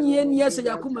 Anyi eni yese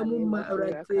yakuma mumma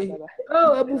rade.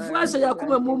 Oh, abufu ase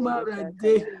yakuma mumma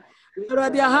rade.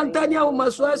 Rade ahantanya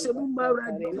umaso ase mumma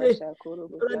rade.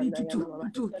 Rade tutu.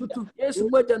 Yesu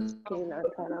moja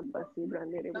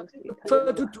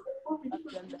tutu.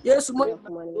 Yesu moja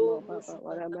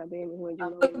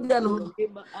no.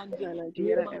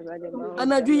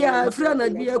 Anajuya, friend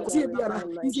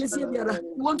Anajuya,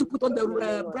 you want to put on the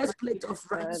breastplate of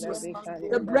righteousness.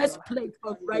 The breastplate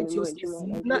of righteousness.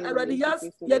 Now,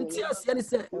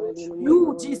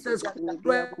 you, Jesus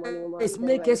Christ,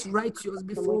 make us righteous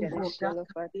before God.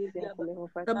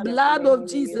 The blood of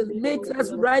Jesus makes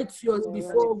us righteous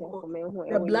before God.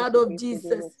 The blood of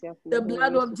Jesus. The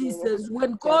blood of Jesus.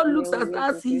 When God looks at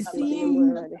us, He's seeing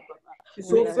you.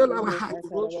 So fill our hearts.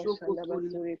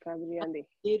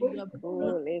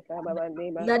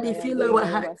 Let it fill our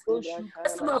hearts.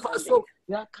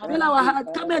 Fill our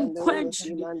heart. Come and quench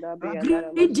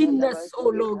greediness, oh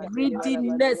Lord.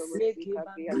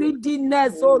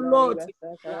 Greediness, oh Lord.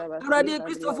 Already,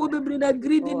 Christopher will bring that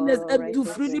greediness and to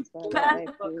freely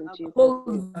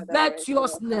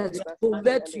covetousness.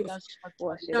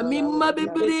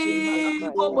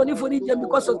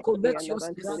 Because of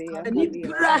covetousness. Any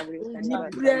prayer.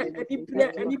 Already,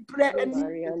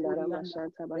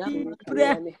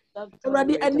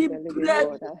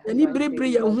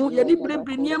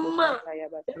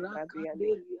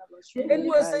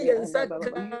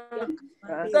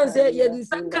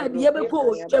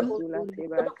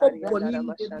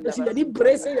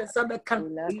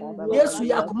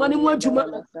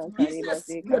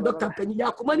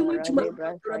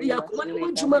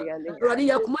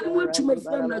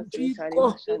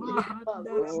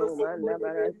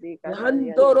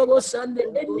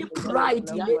 any pride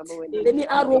in it, any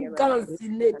arrogance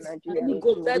in it, any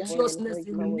covetousness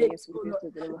in it,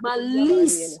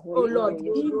 malice, oh Lord,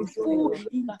 evil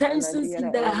intentions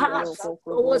in the hearts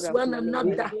towards one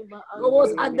another,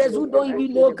 towards others who don't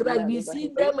even know Christ. We see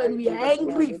them and we are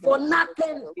angry for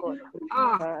nothing.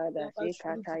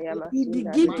 We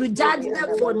begin to judge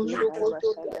them for nothing.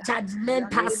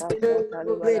 Judgmental spirit.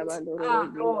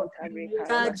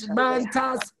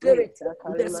 Judgmental spirit.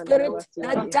 The spirit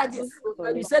that judges.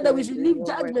 And you said that we should leave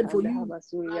judgment for you.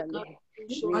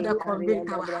 Father, convict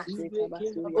our heart.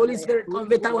 Holy Spirit,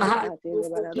 convict our heart.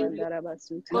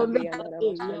 Convict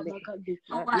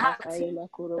our heart.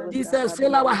 Jesus,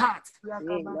 fill our heart.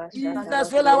 Jesus,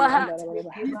 fill our heart.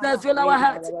 Jesus, fill our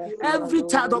heart. Every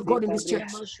child of God in this church,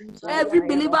 every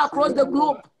believer across the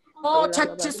globe, all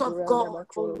churches of God,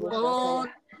 all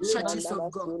churches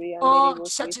of God, all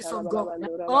churches of God,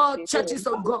 all churches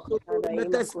of God.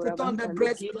 Let us put on the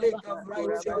breastplate of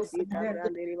righteousness.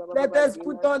 Let us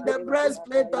put on the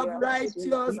breastplate of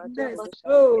righteousness.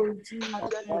 Oh,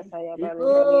 Jesus.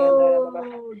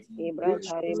 Oh,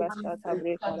 Jesus, fill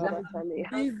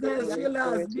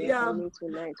us. Be our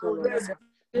breastplate.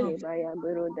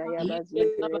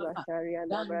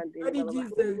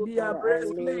 Jesus, be our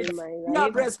breastplate. Be our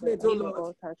breastplate, oh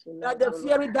Lord. That the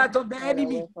fiery dart of the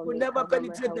enemy will never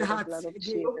penetrate the heart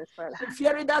again. The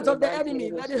fiery dart of the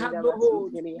enemy, let it have no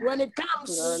hold. When it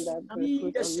comes,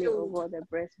 be the shield.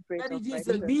 Daddy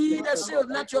Jesus, be the shield.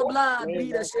 Let your blood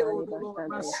be the shield, oh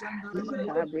Lord.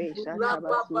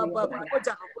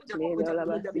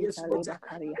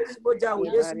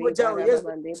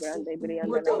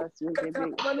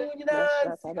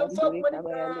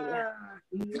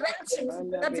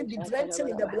 Let it be drenching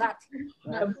in the blood.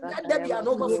 Let there be an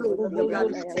overflow of the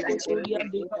blood.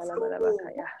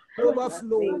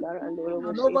 Overflow,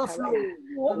 an overflow,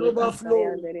 an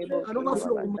overflow, an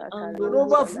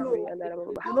overflow,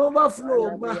 an overflow, an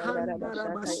overflow.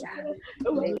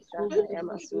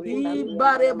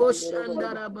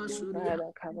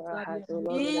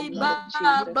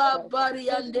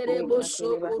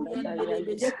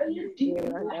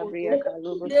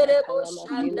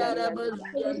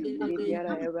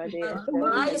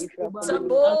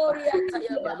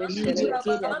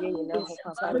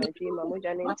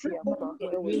 tia kuma ko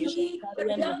ewo Yesu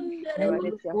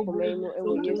Erade tia kuma emu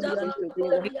ewo Yesu Kristo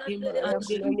dimo ya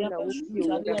kuma emu na wuti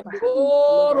o papa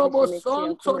robo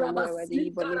sonto Erade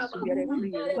ibone subiare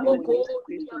free ewo Yesu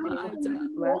Kristo dimo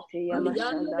mate ya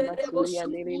mashanda basuri ya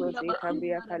deribo ze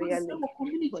kabria kariande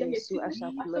bonesu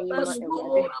asha kuma yima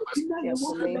Erade ya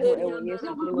kuma emu ewo Yesu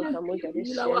dimo pamoja de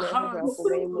sheno ehra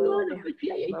kuma emu Erade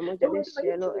pamoja de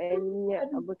sheno enya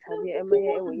abutabi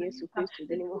emaya ewo Yesu Kristo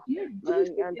dimo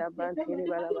anda bantiri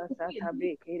balabasa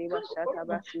tabe kiri bashata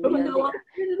basuri ande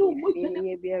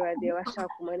ifini biara de washa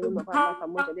kuma ni papa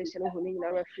pamoja de sheno huni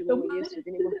na refi ewo Yesu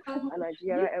dimo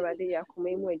anajira Erade ya kuma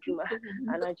emu ejuma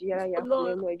anajira ya kuma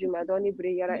emu ejuma doni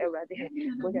bre yara Erade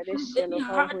moja de sheno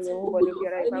ka ho yo boni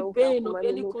biara ba ho kuma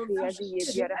ni mu fi adi ye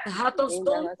biara heart of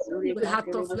stone, the heart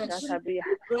of flesh.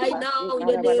 Right now, in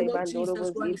the name of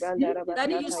Jesus Christ.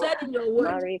 Daddy, you said in your word,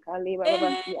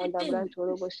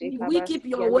 we keep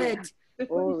your word.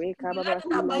 Oh, Even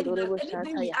asking your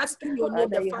name,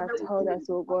 Father, you have told us,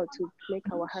 oh God, to make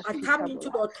our hearts into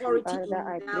the authority. Father,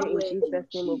 I pray in Jesus'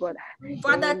 name, oh God.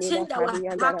 Father, change our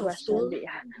heart of stone.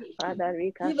 Father,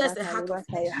 give us the heart of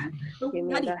flesh. give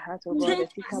me the heart of God, the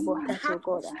teachable heart of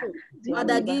God.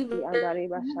 Father, give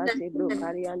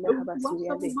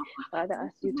Father,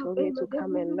 as you told me to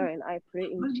come and learn, I pray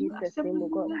in Jesus' name, oh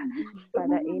God.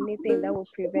 Father, anything that will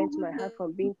prevent my heart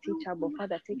from being teachable,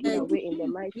 Father, take it away in the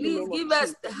mighty name of give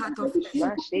us the heart of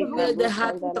flesh. Give us the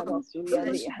heart of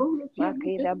flesh.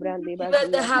 Give us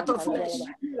the heart of flesh.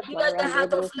 Give us the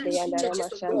heart of flesh.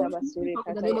 Churches of God.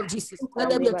 In the name of Jesus. Let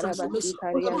there be a transformation.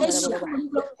 Asia,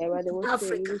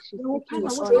 Africa,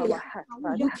 Australia,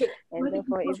 UK, and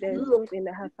therefore, if there is truth in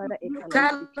the heart, Father, it cannot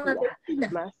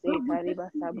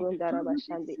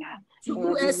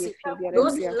USA,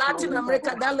 those in Latin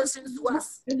America that listens to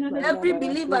us, every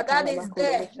believer that is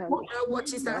there that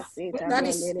watches us, that has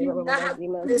the seed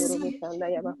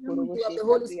of the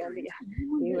Holy Spirit.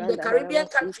 In the Caribbean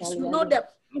countries, you know them.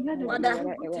 Father,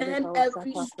 turn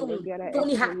every stony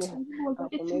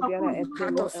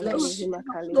heart of flesh.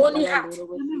 Stony heart,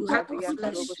 you heart of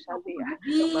flesh.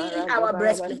 Be our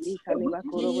breastplate.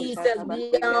 Jesus,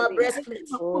 be our breastplate.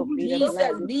 Jesus,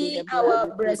 be our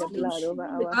breastplate.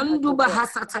 Anduba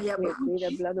hasatayaba.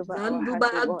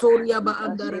 Anduba antoria ba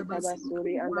andarabas.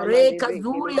 Reka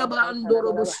zuria ba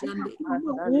andorobushande.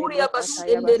 Uria ba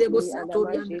shendere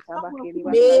bosatoriande.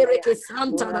 Mereke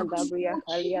santa rabush.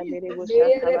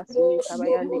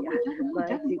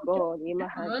 Mighty God,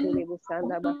 Imahanturi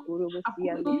Busanda Bakuru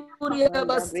Busiandi,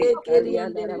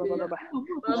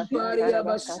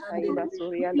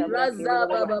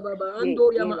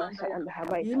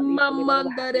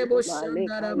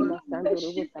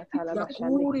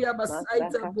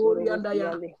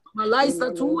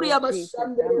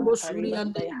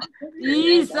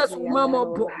 Jesus, Mama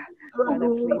Bo.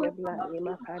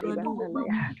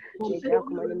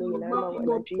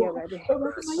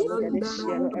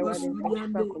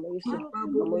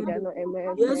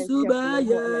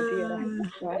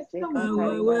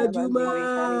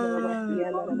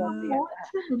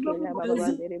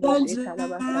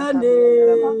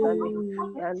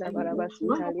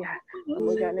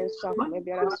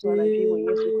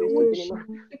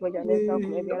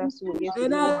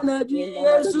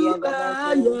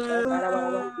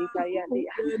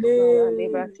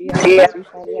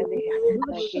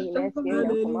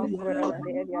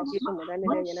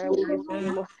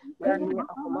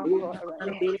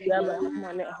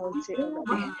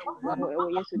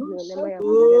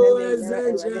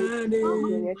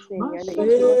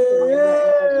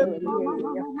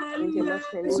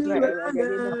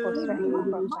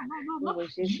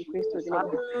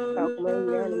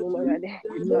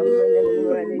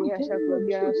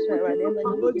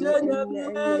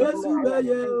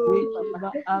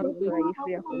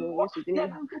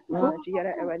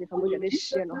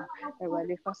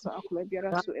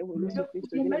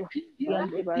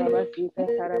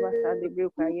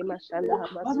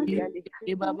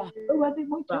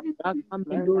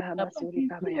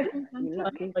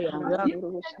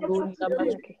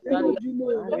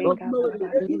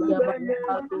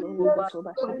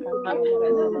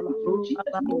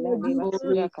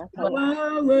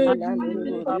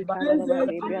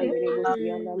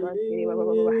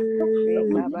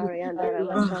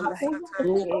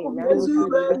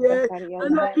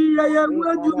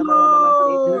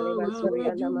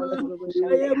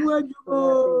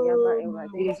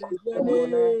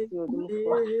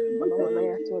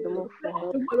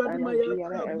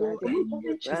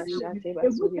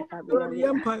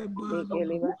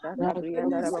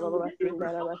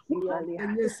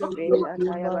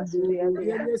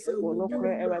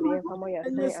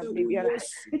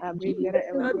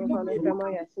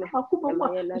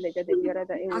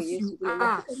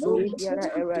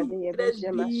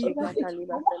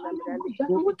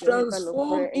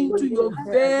 transform into your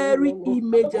very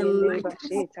image and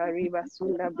likeness.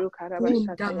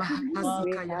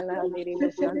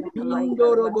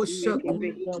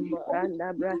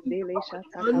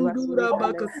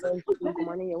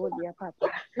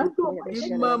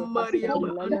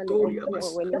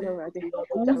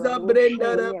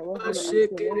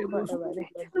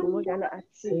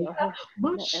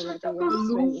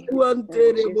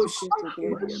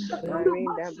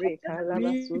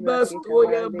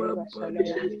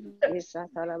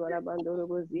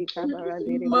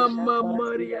 Mama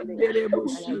Maria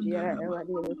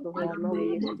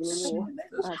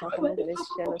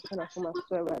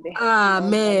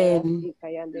Amen.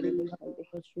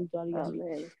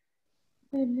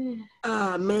 Amen.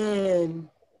 Amen.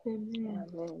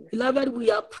 Beloved,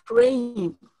 we are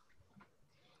praying.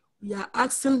 We are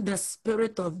asking the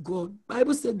Spirit of God.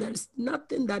 Bible said there is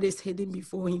nothing that is hidden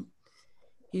before him.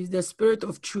 He is the Spirit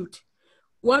of truth.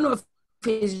 One of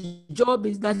his job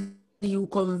is that he will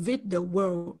convict the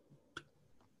world.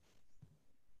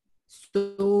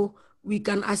 So we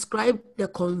can ascribe the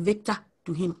convictor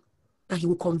to him, that he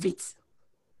will convict.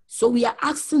 So we are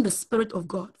asking the Spirit of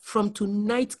God from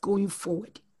tonight going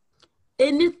forward,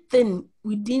 anything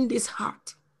within this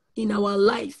heart, in our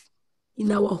life,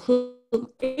 in our home,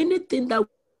 anything that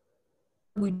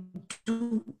we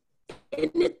do,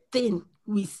 anything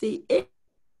we say,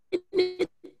 anything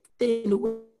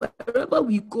wherever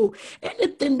we go,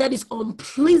 anything that is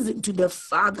unpleasing to the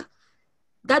Father,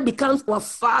 that becomes our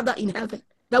Father in heaven,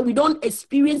 that we don't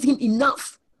experience him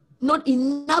enough, not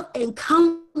enough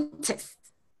encounters.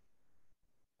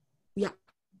 We are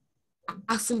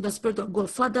asking the Spirit of God,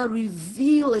 Father,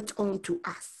 reveal it unto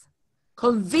us.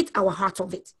 Convict our heart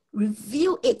of it.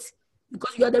 Reveal it,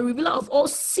 because you are the revealer of all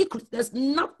secrets. There's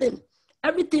nothing.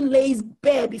 Everything lays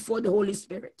bare before the Holy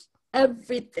Spirit.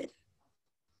 Everything.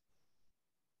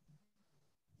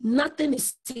 Nothing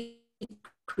is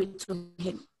secret to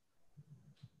him.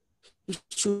 He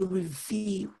should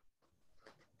reveal.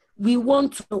 We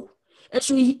want to know. And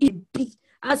should he be,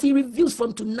 as he reveals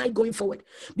from tonight going forward.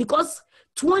 Because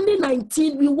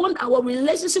 2019, we want our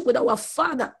relationship with our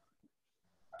Father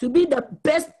to be the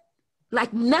best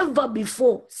like never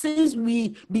before, since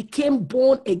we became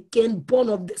born again, born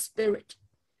of the Spirit.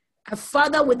 A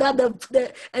father without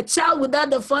a child without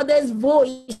the Father's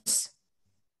voice,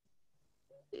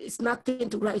 it's nothing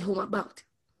to write home about.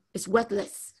 It's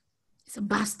worthless. It's a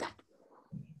bastard.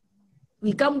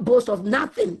 We can't boast of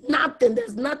nothing. Nothing.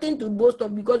 There's nothing to boast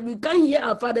of, because we can't hear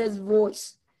our Father's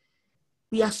voice.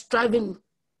 We are striving.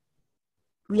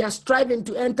 We are striving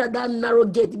to enter that narrow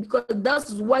gate, because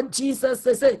that's what Jesus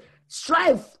said.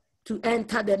 Strive to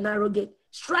enter the narrow gate.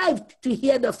 Strive to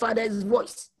hear the Father's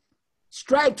voice.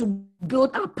 Strive to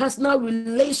build a personal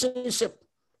relationship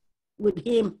with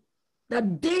him.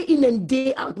 That day in and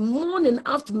day out, morning,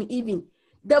 afternoon, evening,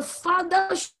 the Father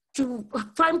should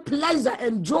find pleasure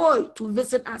and joy to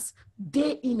visit us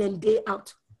day in and day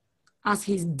out as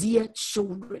his dear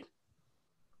children.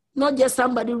 Not just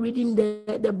somebody reading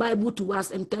the Bible to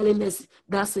us and telling us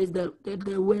that says the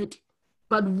word,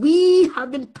 but we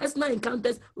having personal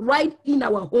encounters right in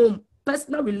our home,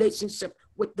 personal relationship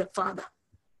with the Father.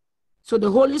 So the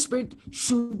Holy Spirit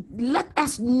should let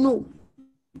us know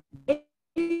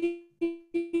anything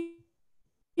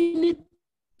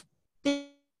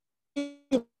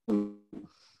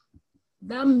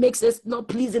that makes us not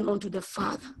pleasing unto the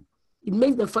Father. It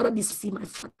makes the Father be, see my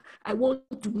Father. I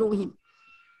want to know him.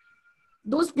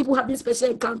 Those people having special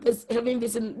encounters, having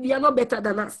vision, they are not better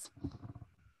than us.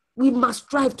 We must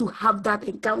strive to have that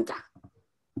encounter.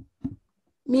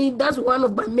 That's one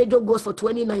of my major goals for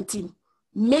 2019.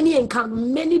 Many encounters,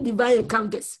 many divine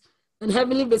encounters and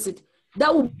heavenly visit.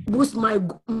 That will boost my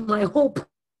hope.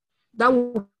 That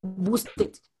will boost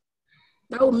it.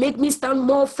 That will make me stand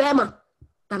more firmer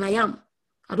than I am.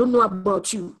 I don't know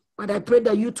about you, but I pray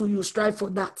that you too, you strive for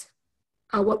that.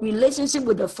 Our relationship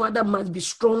with the Father must be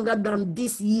stronger than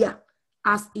this year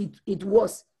as it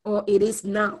was or it is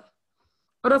now.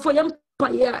 But for young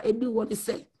Paya, I do want to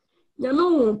say,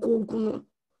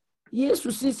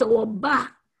 Jesus says,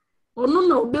 ono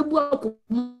na obebu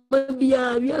akoma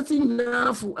bia wiase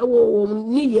nyinafo ewo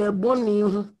ni ye boni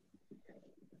ho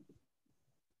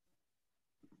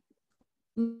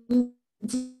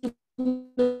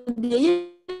ni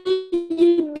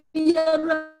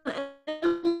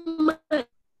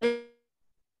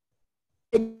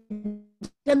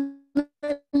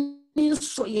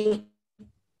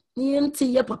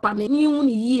ye papa ni hu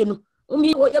ni yie no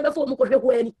omi o ye befo mo kohwe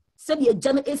ho ani se de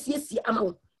agya na esiesie ama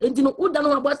wo enti no uda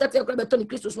no abo asate akra beto ni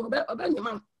Kristo so oba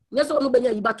nyema nyese ono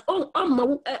benya yi but on ma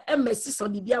wo emesi so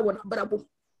de bia wo na brabo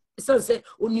sense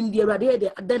onim de awade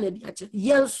de adana de ache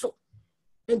yenso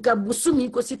enka busumi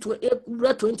kosi to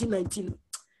 2019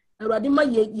 awade ma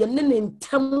ye ne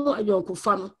ntam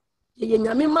ayonkofa no ye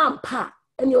nyame ma pa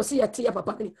ene o se ye te ya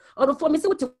papa ni or for me se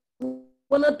wo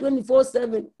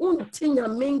 24/7 untinya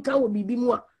menka wo bibi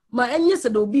mu a ma enye se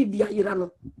do bibi ayira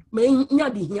no ma nya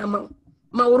de hia ma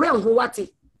ore ho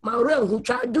wate ma ore ho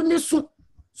twa do ne su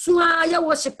aya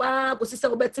wo hyepa ko se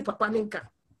wo beti papa ni nka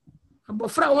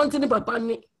abofra wonti ni papa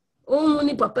ni onhu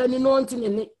ni papa ni no wonti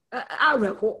ni awe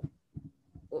ho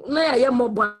na ya ye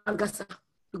mobo angasa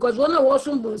because one of us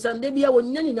mbunsan de bia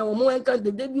wonyanya wo mo enka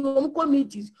de bi wo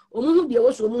committees o mu hu de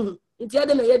wo so mu hu nti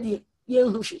ade na ye de ye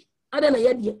hu hwe ade na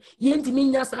ye de ye ntimi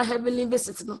nya sa heavenly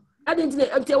visit no ade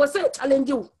nti was say challenge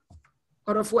you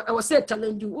or for I was say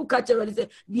challenge you catch already say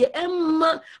the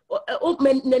emma o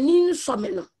men nani so me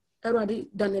no erade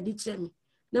dan ade chemi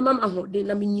na mama ho de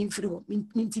na minyi firi ho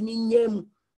ntimi nya mu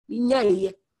nya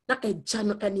ye na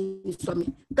ejano ani so me.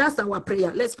 That's our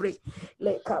prayer. Let's pray.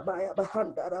 Let kabaya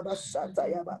bahanda rabashata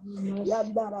yaba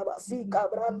yanda rabasi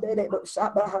kabrande bo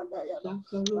shabahanda yaba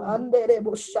andere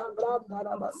bo shangranda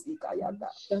rabasi kayanda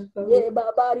ye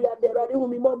babari andere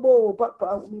umi mobo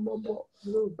papa umi mobo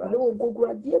bale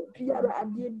ngukura die biara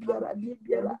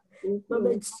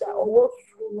mamecha owo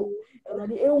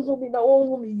radi enhu mi na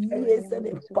onhu mi yese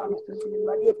ne pa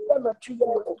radi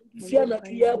fiana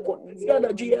tuyako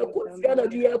fiana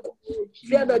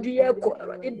tuyako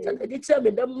radi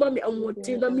tame da mami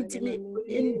anwote na mitimi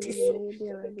indiso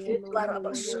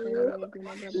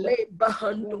le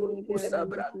bahando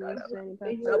usabranda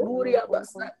zaburi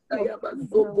abasa ya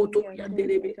bazokoto ya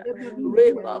derebe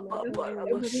re baba para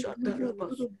bashanda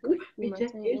rabasu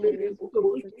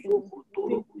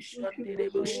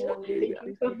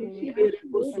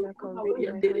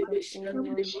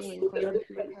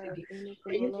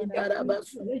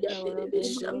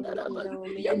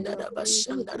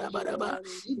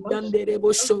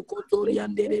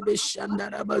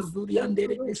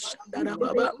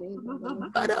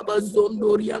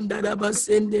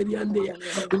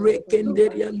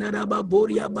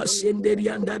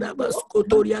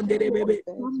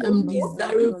I'm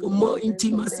desiring for more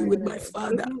intimacy with my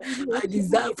Father. I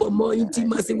desire for more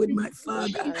intimacy with my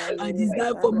Father. I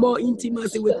desire for more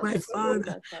intimacy with my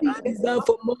Father. I desire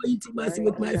for more intimacy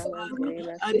with my Father.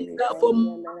 I desire for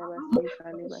more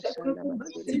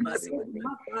intimacy with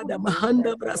my Father.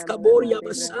 Mahanda braskaboria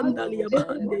basandalia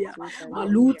bahandeya.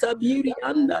 Maluta biri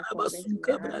anda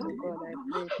rabasuka brande.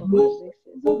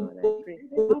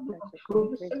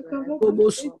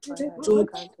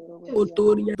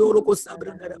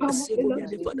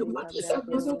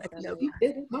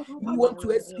 We want to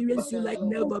experience you like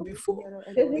never before.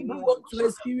 We want to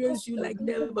experience you like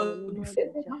never before.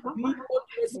 We want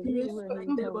to experience you like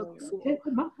never before.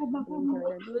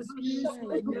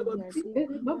 Like never before.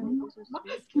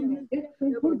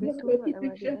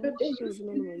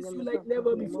 Like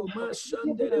never before.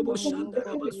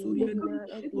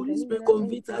 Holy Spirit,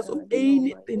 convince us of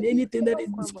anything that is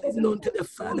displeasing unto the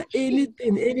Father.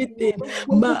 Anything.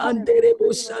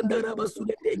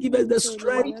 Give us the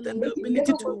strength and the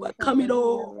ability to overcome it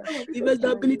all. Give us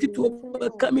the ability to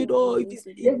overcome it all. If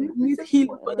it needs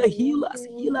healing, Father, heal us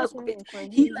of it.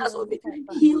 Heal us of it.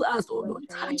 Heal us, oh Lord.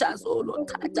 Touch us, oh Lord.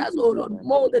 Touch us, oh Lord.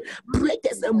 Mold us, break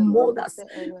us and mold us.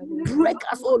 Break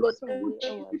us, oh Lord.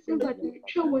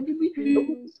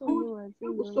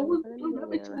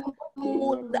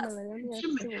 Mold us.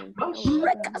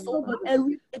 Break us, oh Lord, and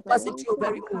reshape us into your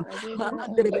very own.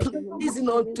 Pleasing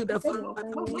unto the Father,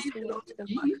 pleasing unto the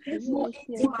Father. More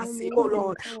intimacy, oh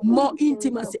Lord. More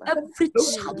intimacy. Every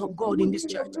child of God in this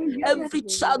church, every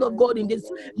child of God in this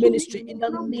ministry, in the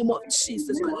name of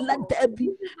Jesus, let there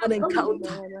be an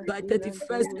encounter by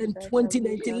 31st and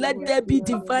 2019. Let there be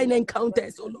divine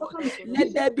encounters, oh Lord.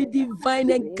 Let there be divine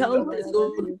encounters,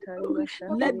 oh Lord.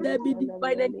 Let there be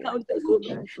divine encounters, oh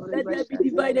Lord. Let there be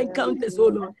divine encounters, oh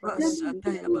Lord.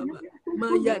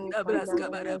 Mayanda braska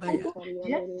barabaya.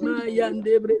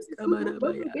 Mayande braska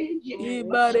barabaya.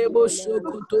 Ibarebo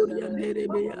shokotoriande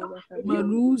rebeya.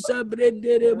 Manusa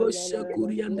brederebo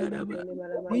shakurianda raba.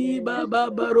 Iba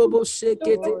baba robo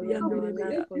shekete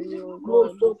rebeya.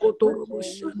 Roso kotorobo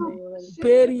shande.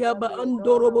 Peria ba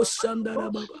andorobo shandara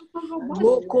baba.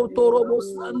 Moko torobo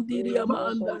sandiria ma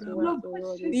andara baba.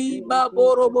 Iba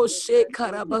borobo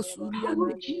shekara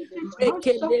suriande.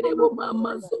 Rekenderebo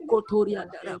mama zokotoria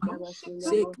daraba.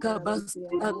 Seka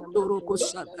bastandoro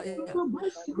koshataya.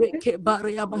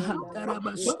 Rekebaria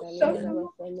bahandaraba shuriande.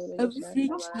 Every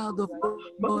child of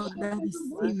God that is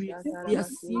serious, they are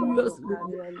serious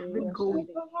with going.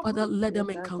 Father, let them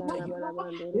encounter you.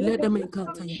 Let them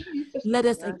encounter you. Let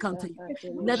us encounter you.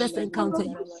 Let us encounter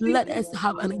you. Let us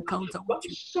have an encounter with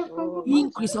you.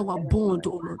 Increase our bond,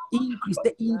 oh Lord. Increase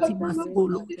the intimacy, oh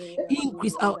Lord.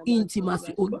 Increase our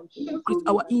intimacy, oh Lord. Increase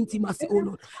our intimacy, oh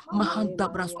Lord. Mahanta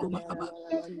brasko baba.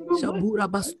 Shabura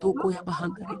bastoko ya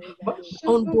bahandare.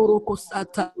 Ondoro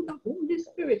kosata. Holy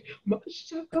Spirit.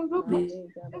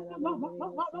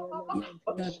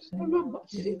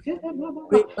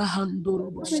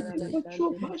 Rebahandoro boshatai.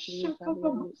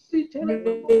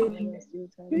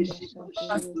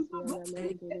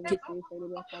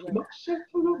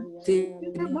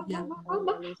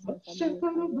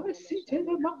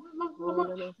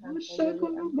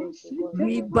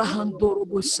 Ribahandoro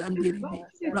boshandirebe.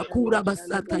 Rakura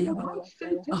basata yaba.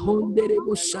 Ahondere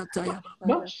boshata yaba.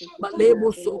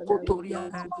 Malebo sokotoria.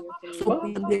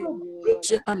 Sopinde.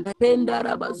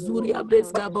 Pendara bazuri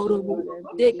abreska borobu.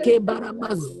 Deke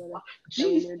barabazu.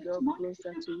 We may draw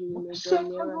closer to you, we may draw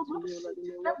nearer to you, Lord,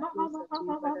 we may walk closer to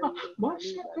you, Father, we may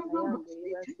believe that I am the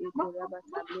river city,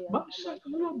 Rabatabli, and Damashe,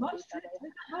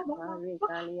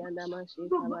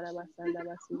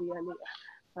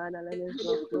 Father, let us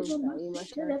draw closer.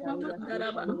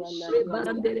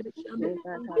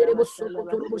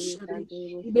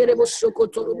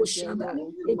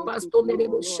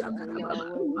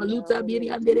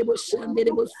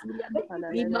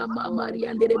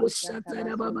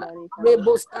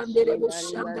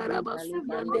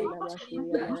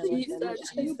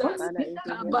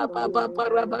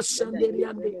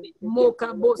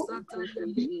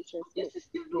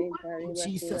 In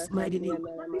Jesus' mighty name.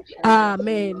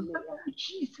 Amen.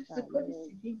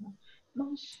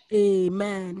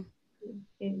 Amen.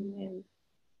 Amen.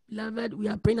 Beloved, we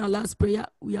are praying our last prayer.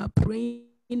 We are praying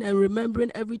and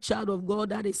remembering every child of God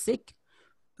that is sick,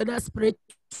 whether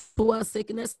spiritual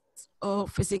sickness or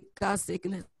physical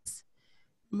sickness.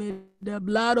 May the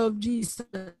blood of Jesus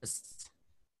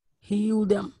heal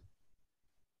them.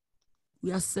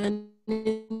 We are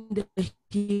sending the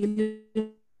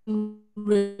healing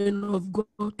rain of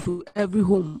God to every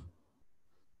home.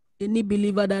 Any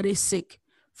believer that is sick,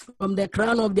 from the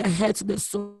crown of their head to the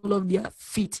sole of their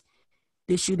feet,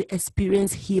 they should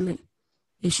experience healing.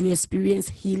 They should experience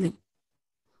healing.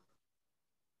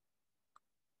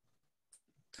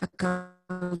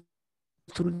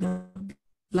 Through the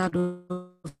blood of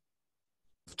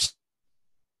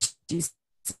Jesus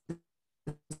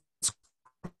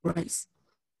Christ.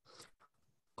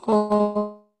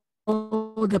 All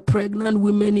the pregnant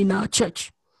women in our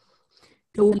church,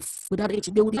 they will without age,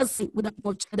 they will not sick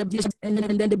without and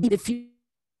then they be the few.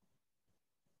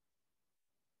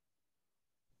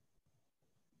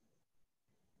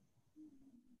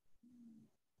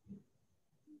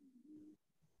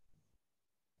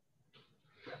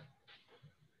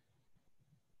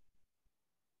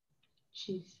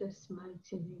 Jesus'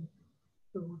 mighty name.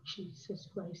 Lord Jesus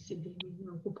Christ, the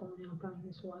upon your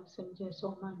promise was and just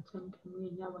all man temple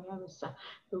in Yawasa.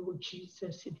 Lord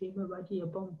Jesus, the Maradia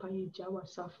Bompay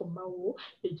Jawasa for Mao,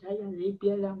 the giant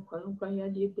Libya and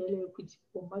Qualquaya Libya equity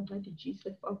for my daddy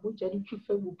Jesus, Abuja,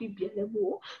 Chufa will be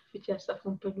Bielamo, which has a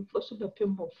company for some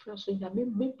pemo, Flash, and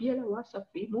maybe a was a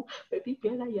primo, maybe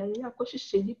Biela Yaya, because she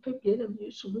said it, Biela,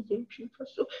 you so much entry for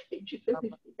so, and you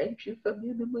entry from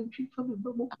you, and entry from a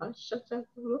moment, and shut up.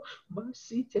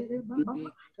 Mercy,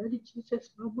 Mama, Daddy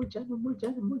Jesus, Mama, Jana,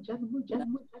 Mojana, Mojana, Mojana,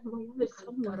 Mojana, the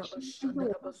sun was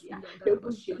shining. It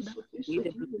was Jesus,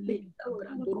 Jesus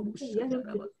Christ,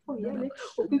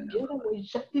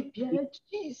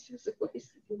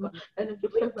 and the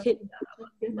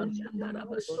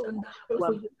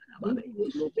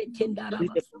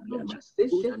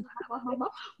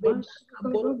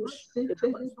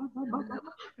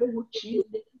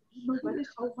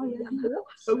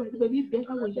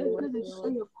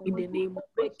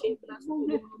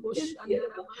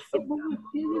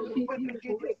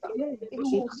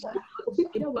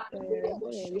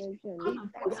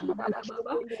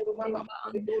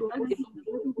in the name of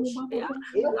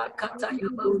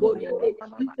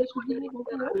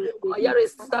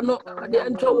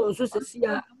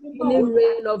Healing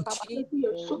rain of Jesus.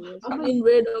 Healing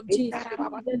rain of Jesus.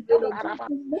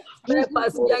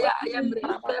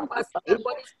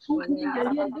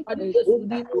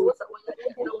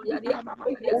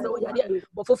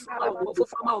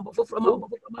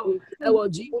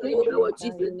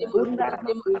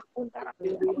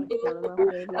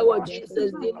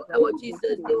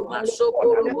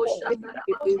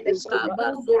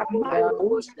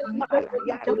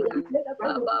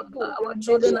 Our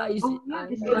children are easy.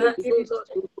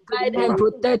 Guide and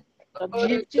protect our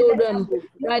children.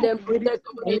 Guide and protect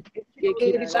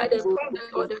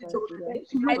all the children.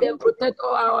 Guide and protect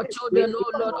all our children,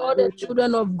 oh Lord, all the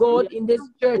children of God in this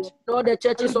church, all the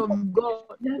churches of God.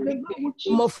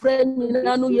 My friend,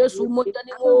 Yesu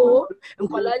Motanimo, and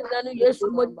Kalani Yesu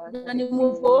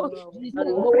Motanimo, Jesus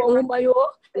Bowayo,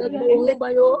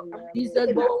 Jesus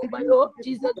Bowayo,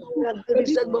 Jesus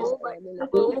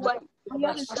Bowayo.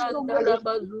 Mashandara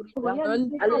bazuri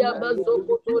andia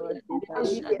bazoko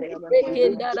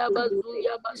rekendara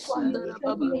bazuya bashandara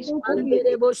baba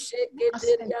andere bosheke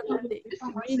teriande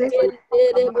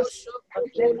ikendere boshoko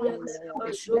teriande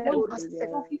bashoko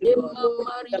emma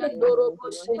maria doro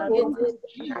bosheke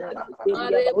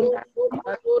mare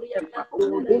boshoko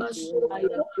teriande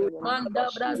bashoko manda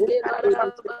braske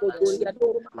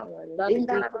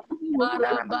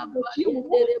mara baba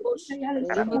indere bosheke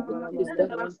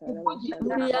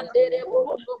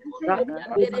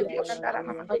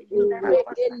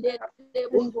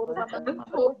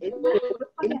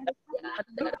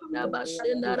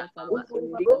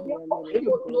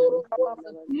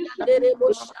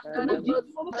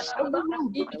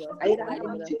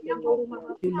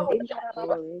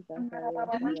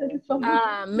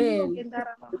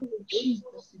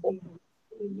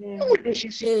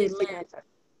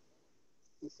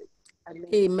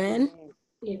Amen.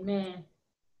 Amen.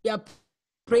 Yeah.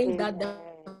 Praying that the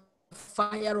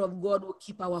fire of God will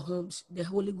keep our homes. The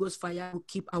Holy Ghost fire will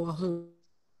keep our home.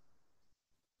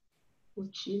 In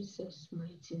Jesus'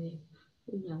 mighty name.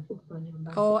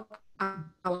 All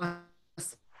our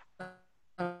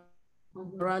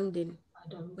surrounding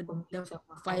with the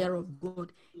fire of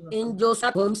God. Angels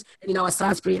at homes and in our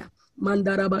Psalms prayer.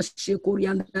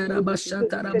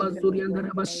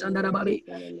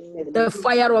 The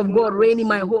fire of God reign in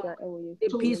my home.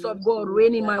 The peace of God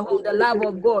reign in my home. The love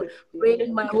of God reign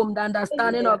in my home. The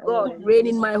understanding of God reign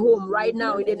in my home right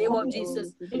now in the name of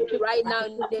Jesus. Right now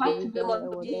in the name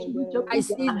of Jesus. I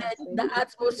see that the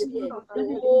atmosphere,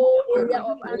 the whole area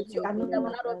of Antioch, the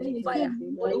blood of the fire,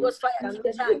 Holy Ghost fire, keep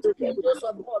charge. Angels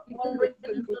of God,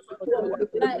 angels of God,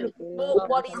 like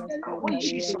nobody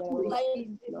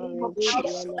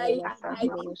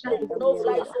no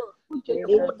fly zone.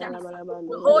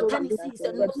 The whole Tennessee is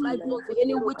a no-fly zone for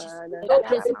any witches, no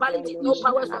principalities, no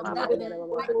powers of darkness.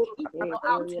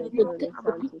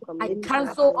 I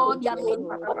cancel all their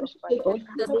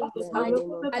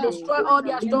I destroy all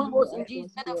their strongholds in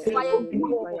Jesus. Fire.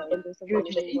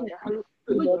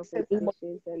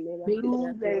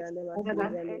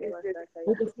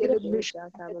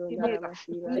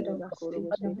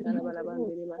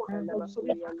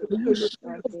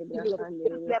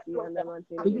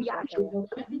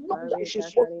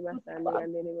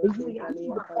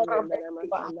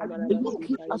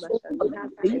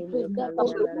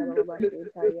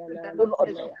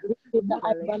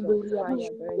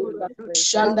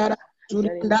 Shandara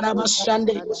Sundara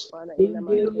Bashande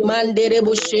Mandere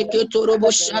Busheke Torobo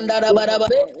Shandara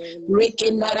Barababe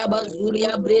Rekinara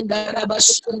Bazuria Brendara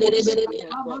Bashandere Berebe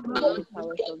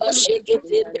Basheke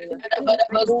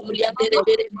Barabazuria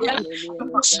Derebere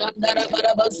Shandara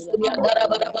Barabazuria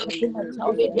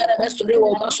Darababe Restorer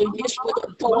will master yes with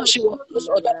the power she was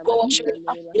the power she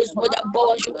yes with the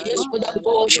power she yes with the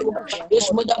power she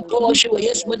yes with the power she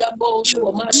yes with the power she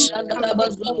Mashandara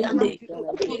Bazuria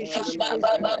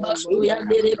Baba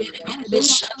Yandere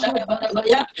Beshandara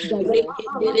Barabaya,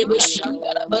 Rekendere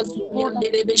Beshandara Bazu,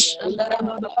 Yandere Beshandara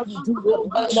Baba,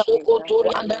 Basokoto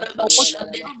Yandara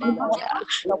Bashande,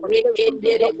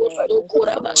 Rekendere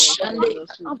Bosokura Bashande,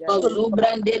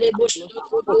 Bazubrandere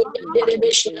Bosokoto Yandere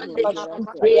Beshande,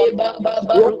 Reba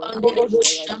Baba Andere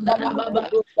Boshandara Baba,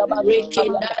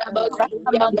 Rekendara Bazu,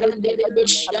 Yandere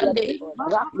Beshande,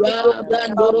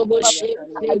 Rabandoro Boshe,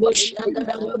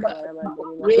 Boshandara Baba,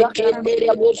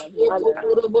 Rekendere Bosu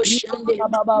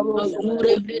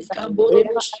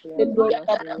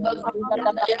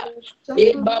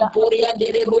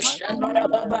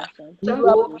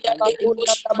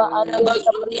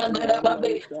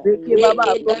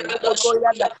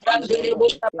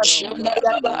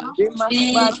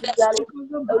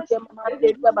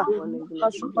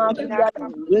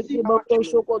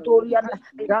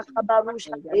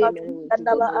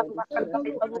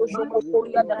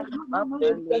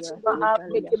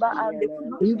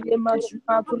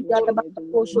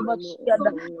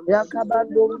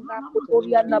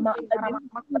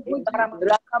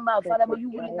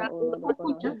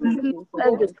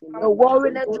the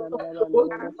warring angels of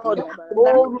the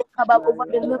Lord, oh,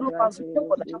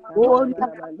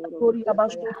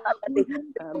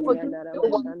 over the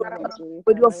little ones,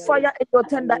 with your fire and your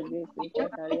tender,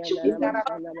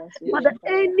 Father,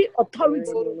 any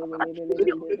authority, may the fire itself,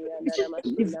 the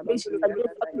living God, walk for them.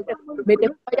 The blood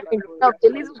of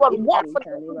Jesus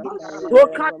defend us.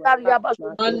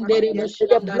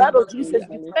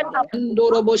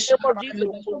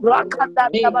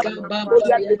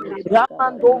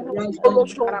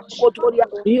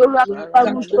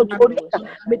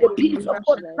 May the peace of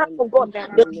God, the wrath of God,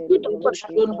 the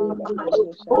spirit of God,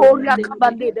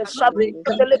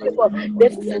 the Sabbath of the living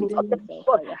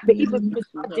God, the faith of the living God, may it be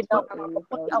preserved in our spirit,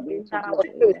 may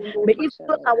it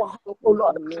fill our heart, oh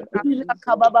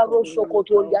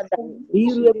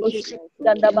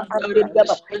Lord.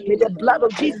 May the blood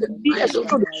of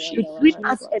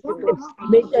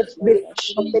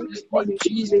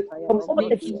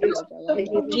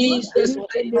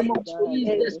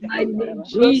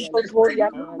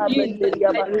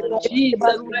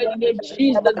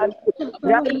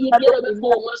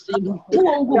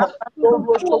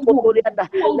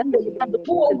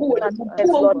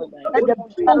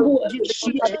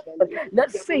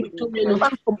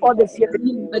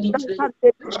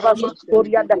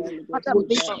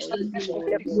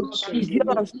Jesus be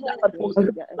a shield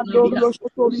between us and them. May the spirit of the living God from all the fears. Jesus,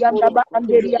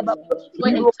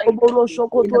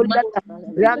 Jesus, my name, Jesus, Jesus, my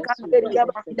name, Jesus. Let faith come from all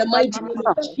the fear. The mighty name of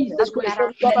Jesus Christ. The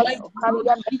mighty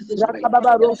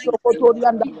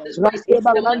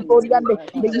name of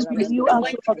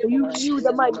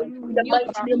Jesus Christ. The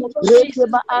mighty name of Jesus.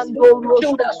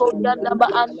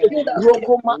 Shield us,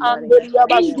 Rokoma Anderia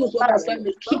angels of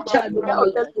assignment, keep charge over our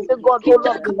life. God, Keep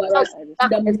charge over us. In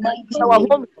the mighty our name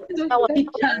home, of Jesus. Keep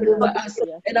charge over us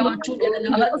and our children and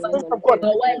our husbands, of God,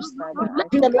 our wives.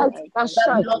 let the light can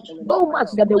shine so much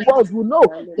that the world will know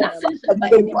that Nothing shall by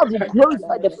the any world will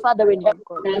glorify the Father in heaven.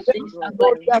 nothing shall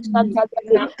by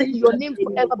nothing Your shall name by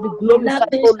forever be enemy. glorified,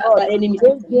 Nothing oh shall Lord. by enemies.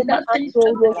 Nothing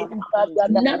shall by enemies.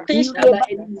 Nothing shall by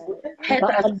enemies. Hurt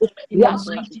us in the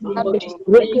mighty name of Jesus.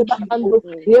 Thank you.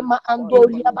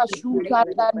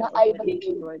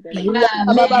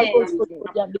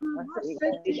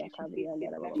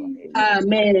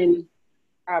 Amen.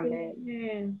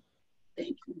 Amen.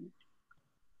 Thank you.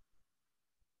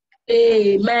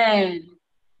 Amen.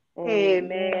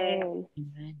 Amen.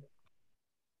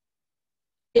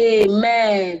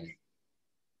 Amen.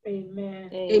 Amen.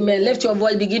 Amen. Lift your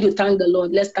voice. Begin to thank the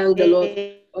Lord. Let's thank the Lord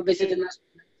for visiting us.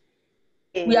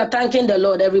 We are thanking the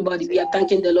Lord, everybody. We are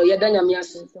thanking the Lord.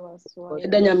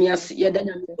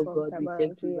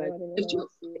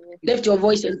 Lift your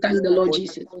voice and thank the Lord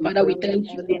Jesus. Father, we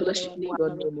thank you. We bless your name.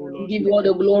 We give you all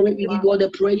the glory. We give you all the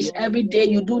praise. Every day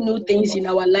you do new things in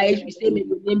our life. We say, may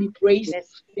your name be praised.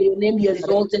 May your name be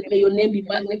exalted. May your name be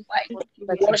magnified.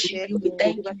 We worship you. We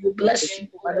thank you. We bless you,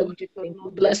 oh Lord. We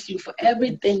bless you for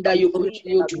everything that you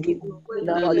continue to do. In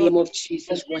the name of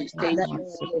Jesus Christ. Thank you.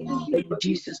 In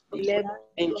Jesus' name.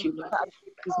 Thank you, Lord.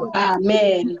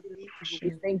 Amen.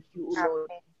 Thank you, Lord.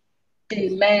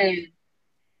 Amen.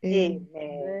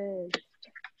 Amen.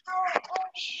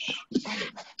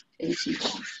 Thank you.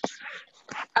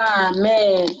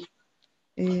 Amen.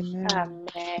 Amen.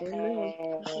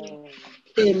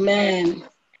 Amen. Amen.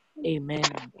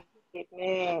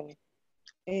 Amen.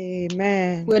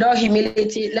 Amen. With all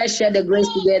humility, let's share the grace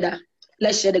together.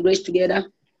 Let's share the grace together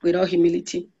with all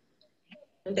humility.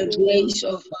 The grace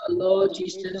of our Lord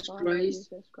Jesus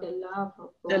Christ,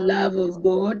 the love of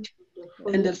God,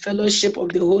 and the fellowship of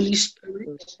the Holy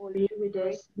Spirit be with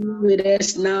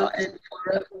us now and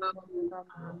forever.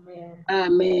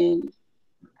 Amen.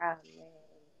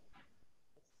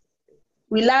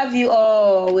 We love you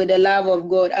all with the love of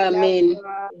God. Amen.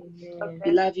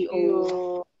 We love you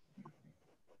all.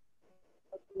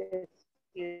 Bless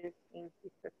you in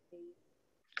Jesus' name.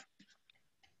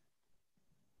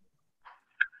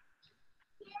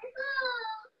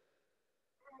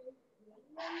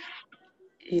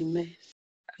 Amen.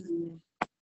 Amen.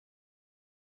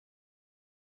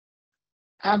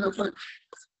 Have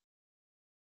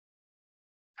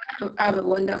a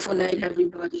wonderful night,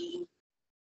 everybody.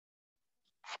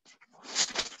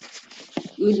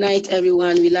 Good night,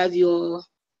 everyone. We love you all.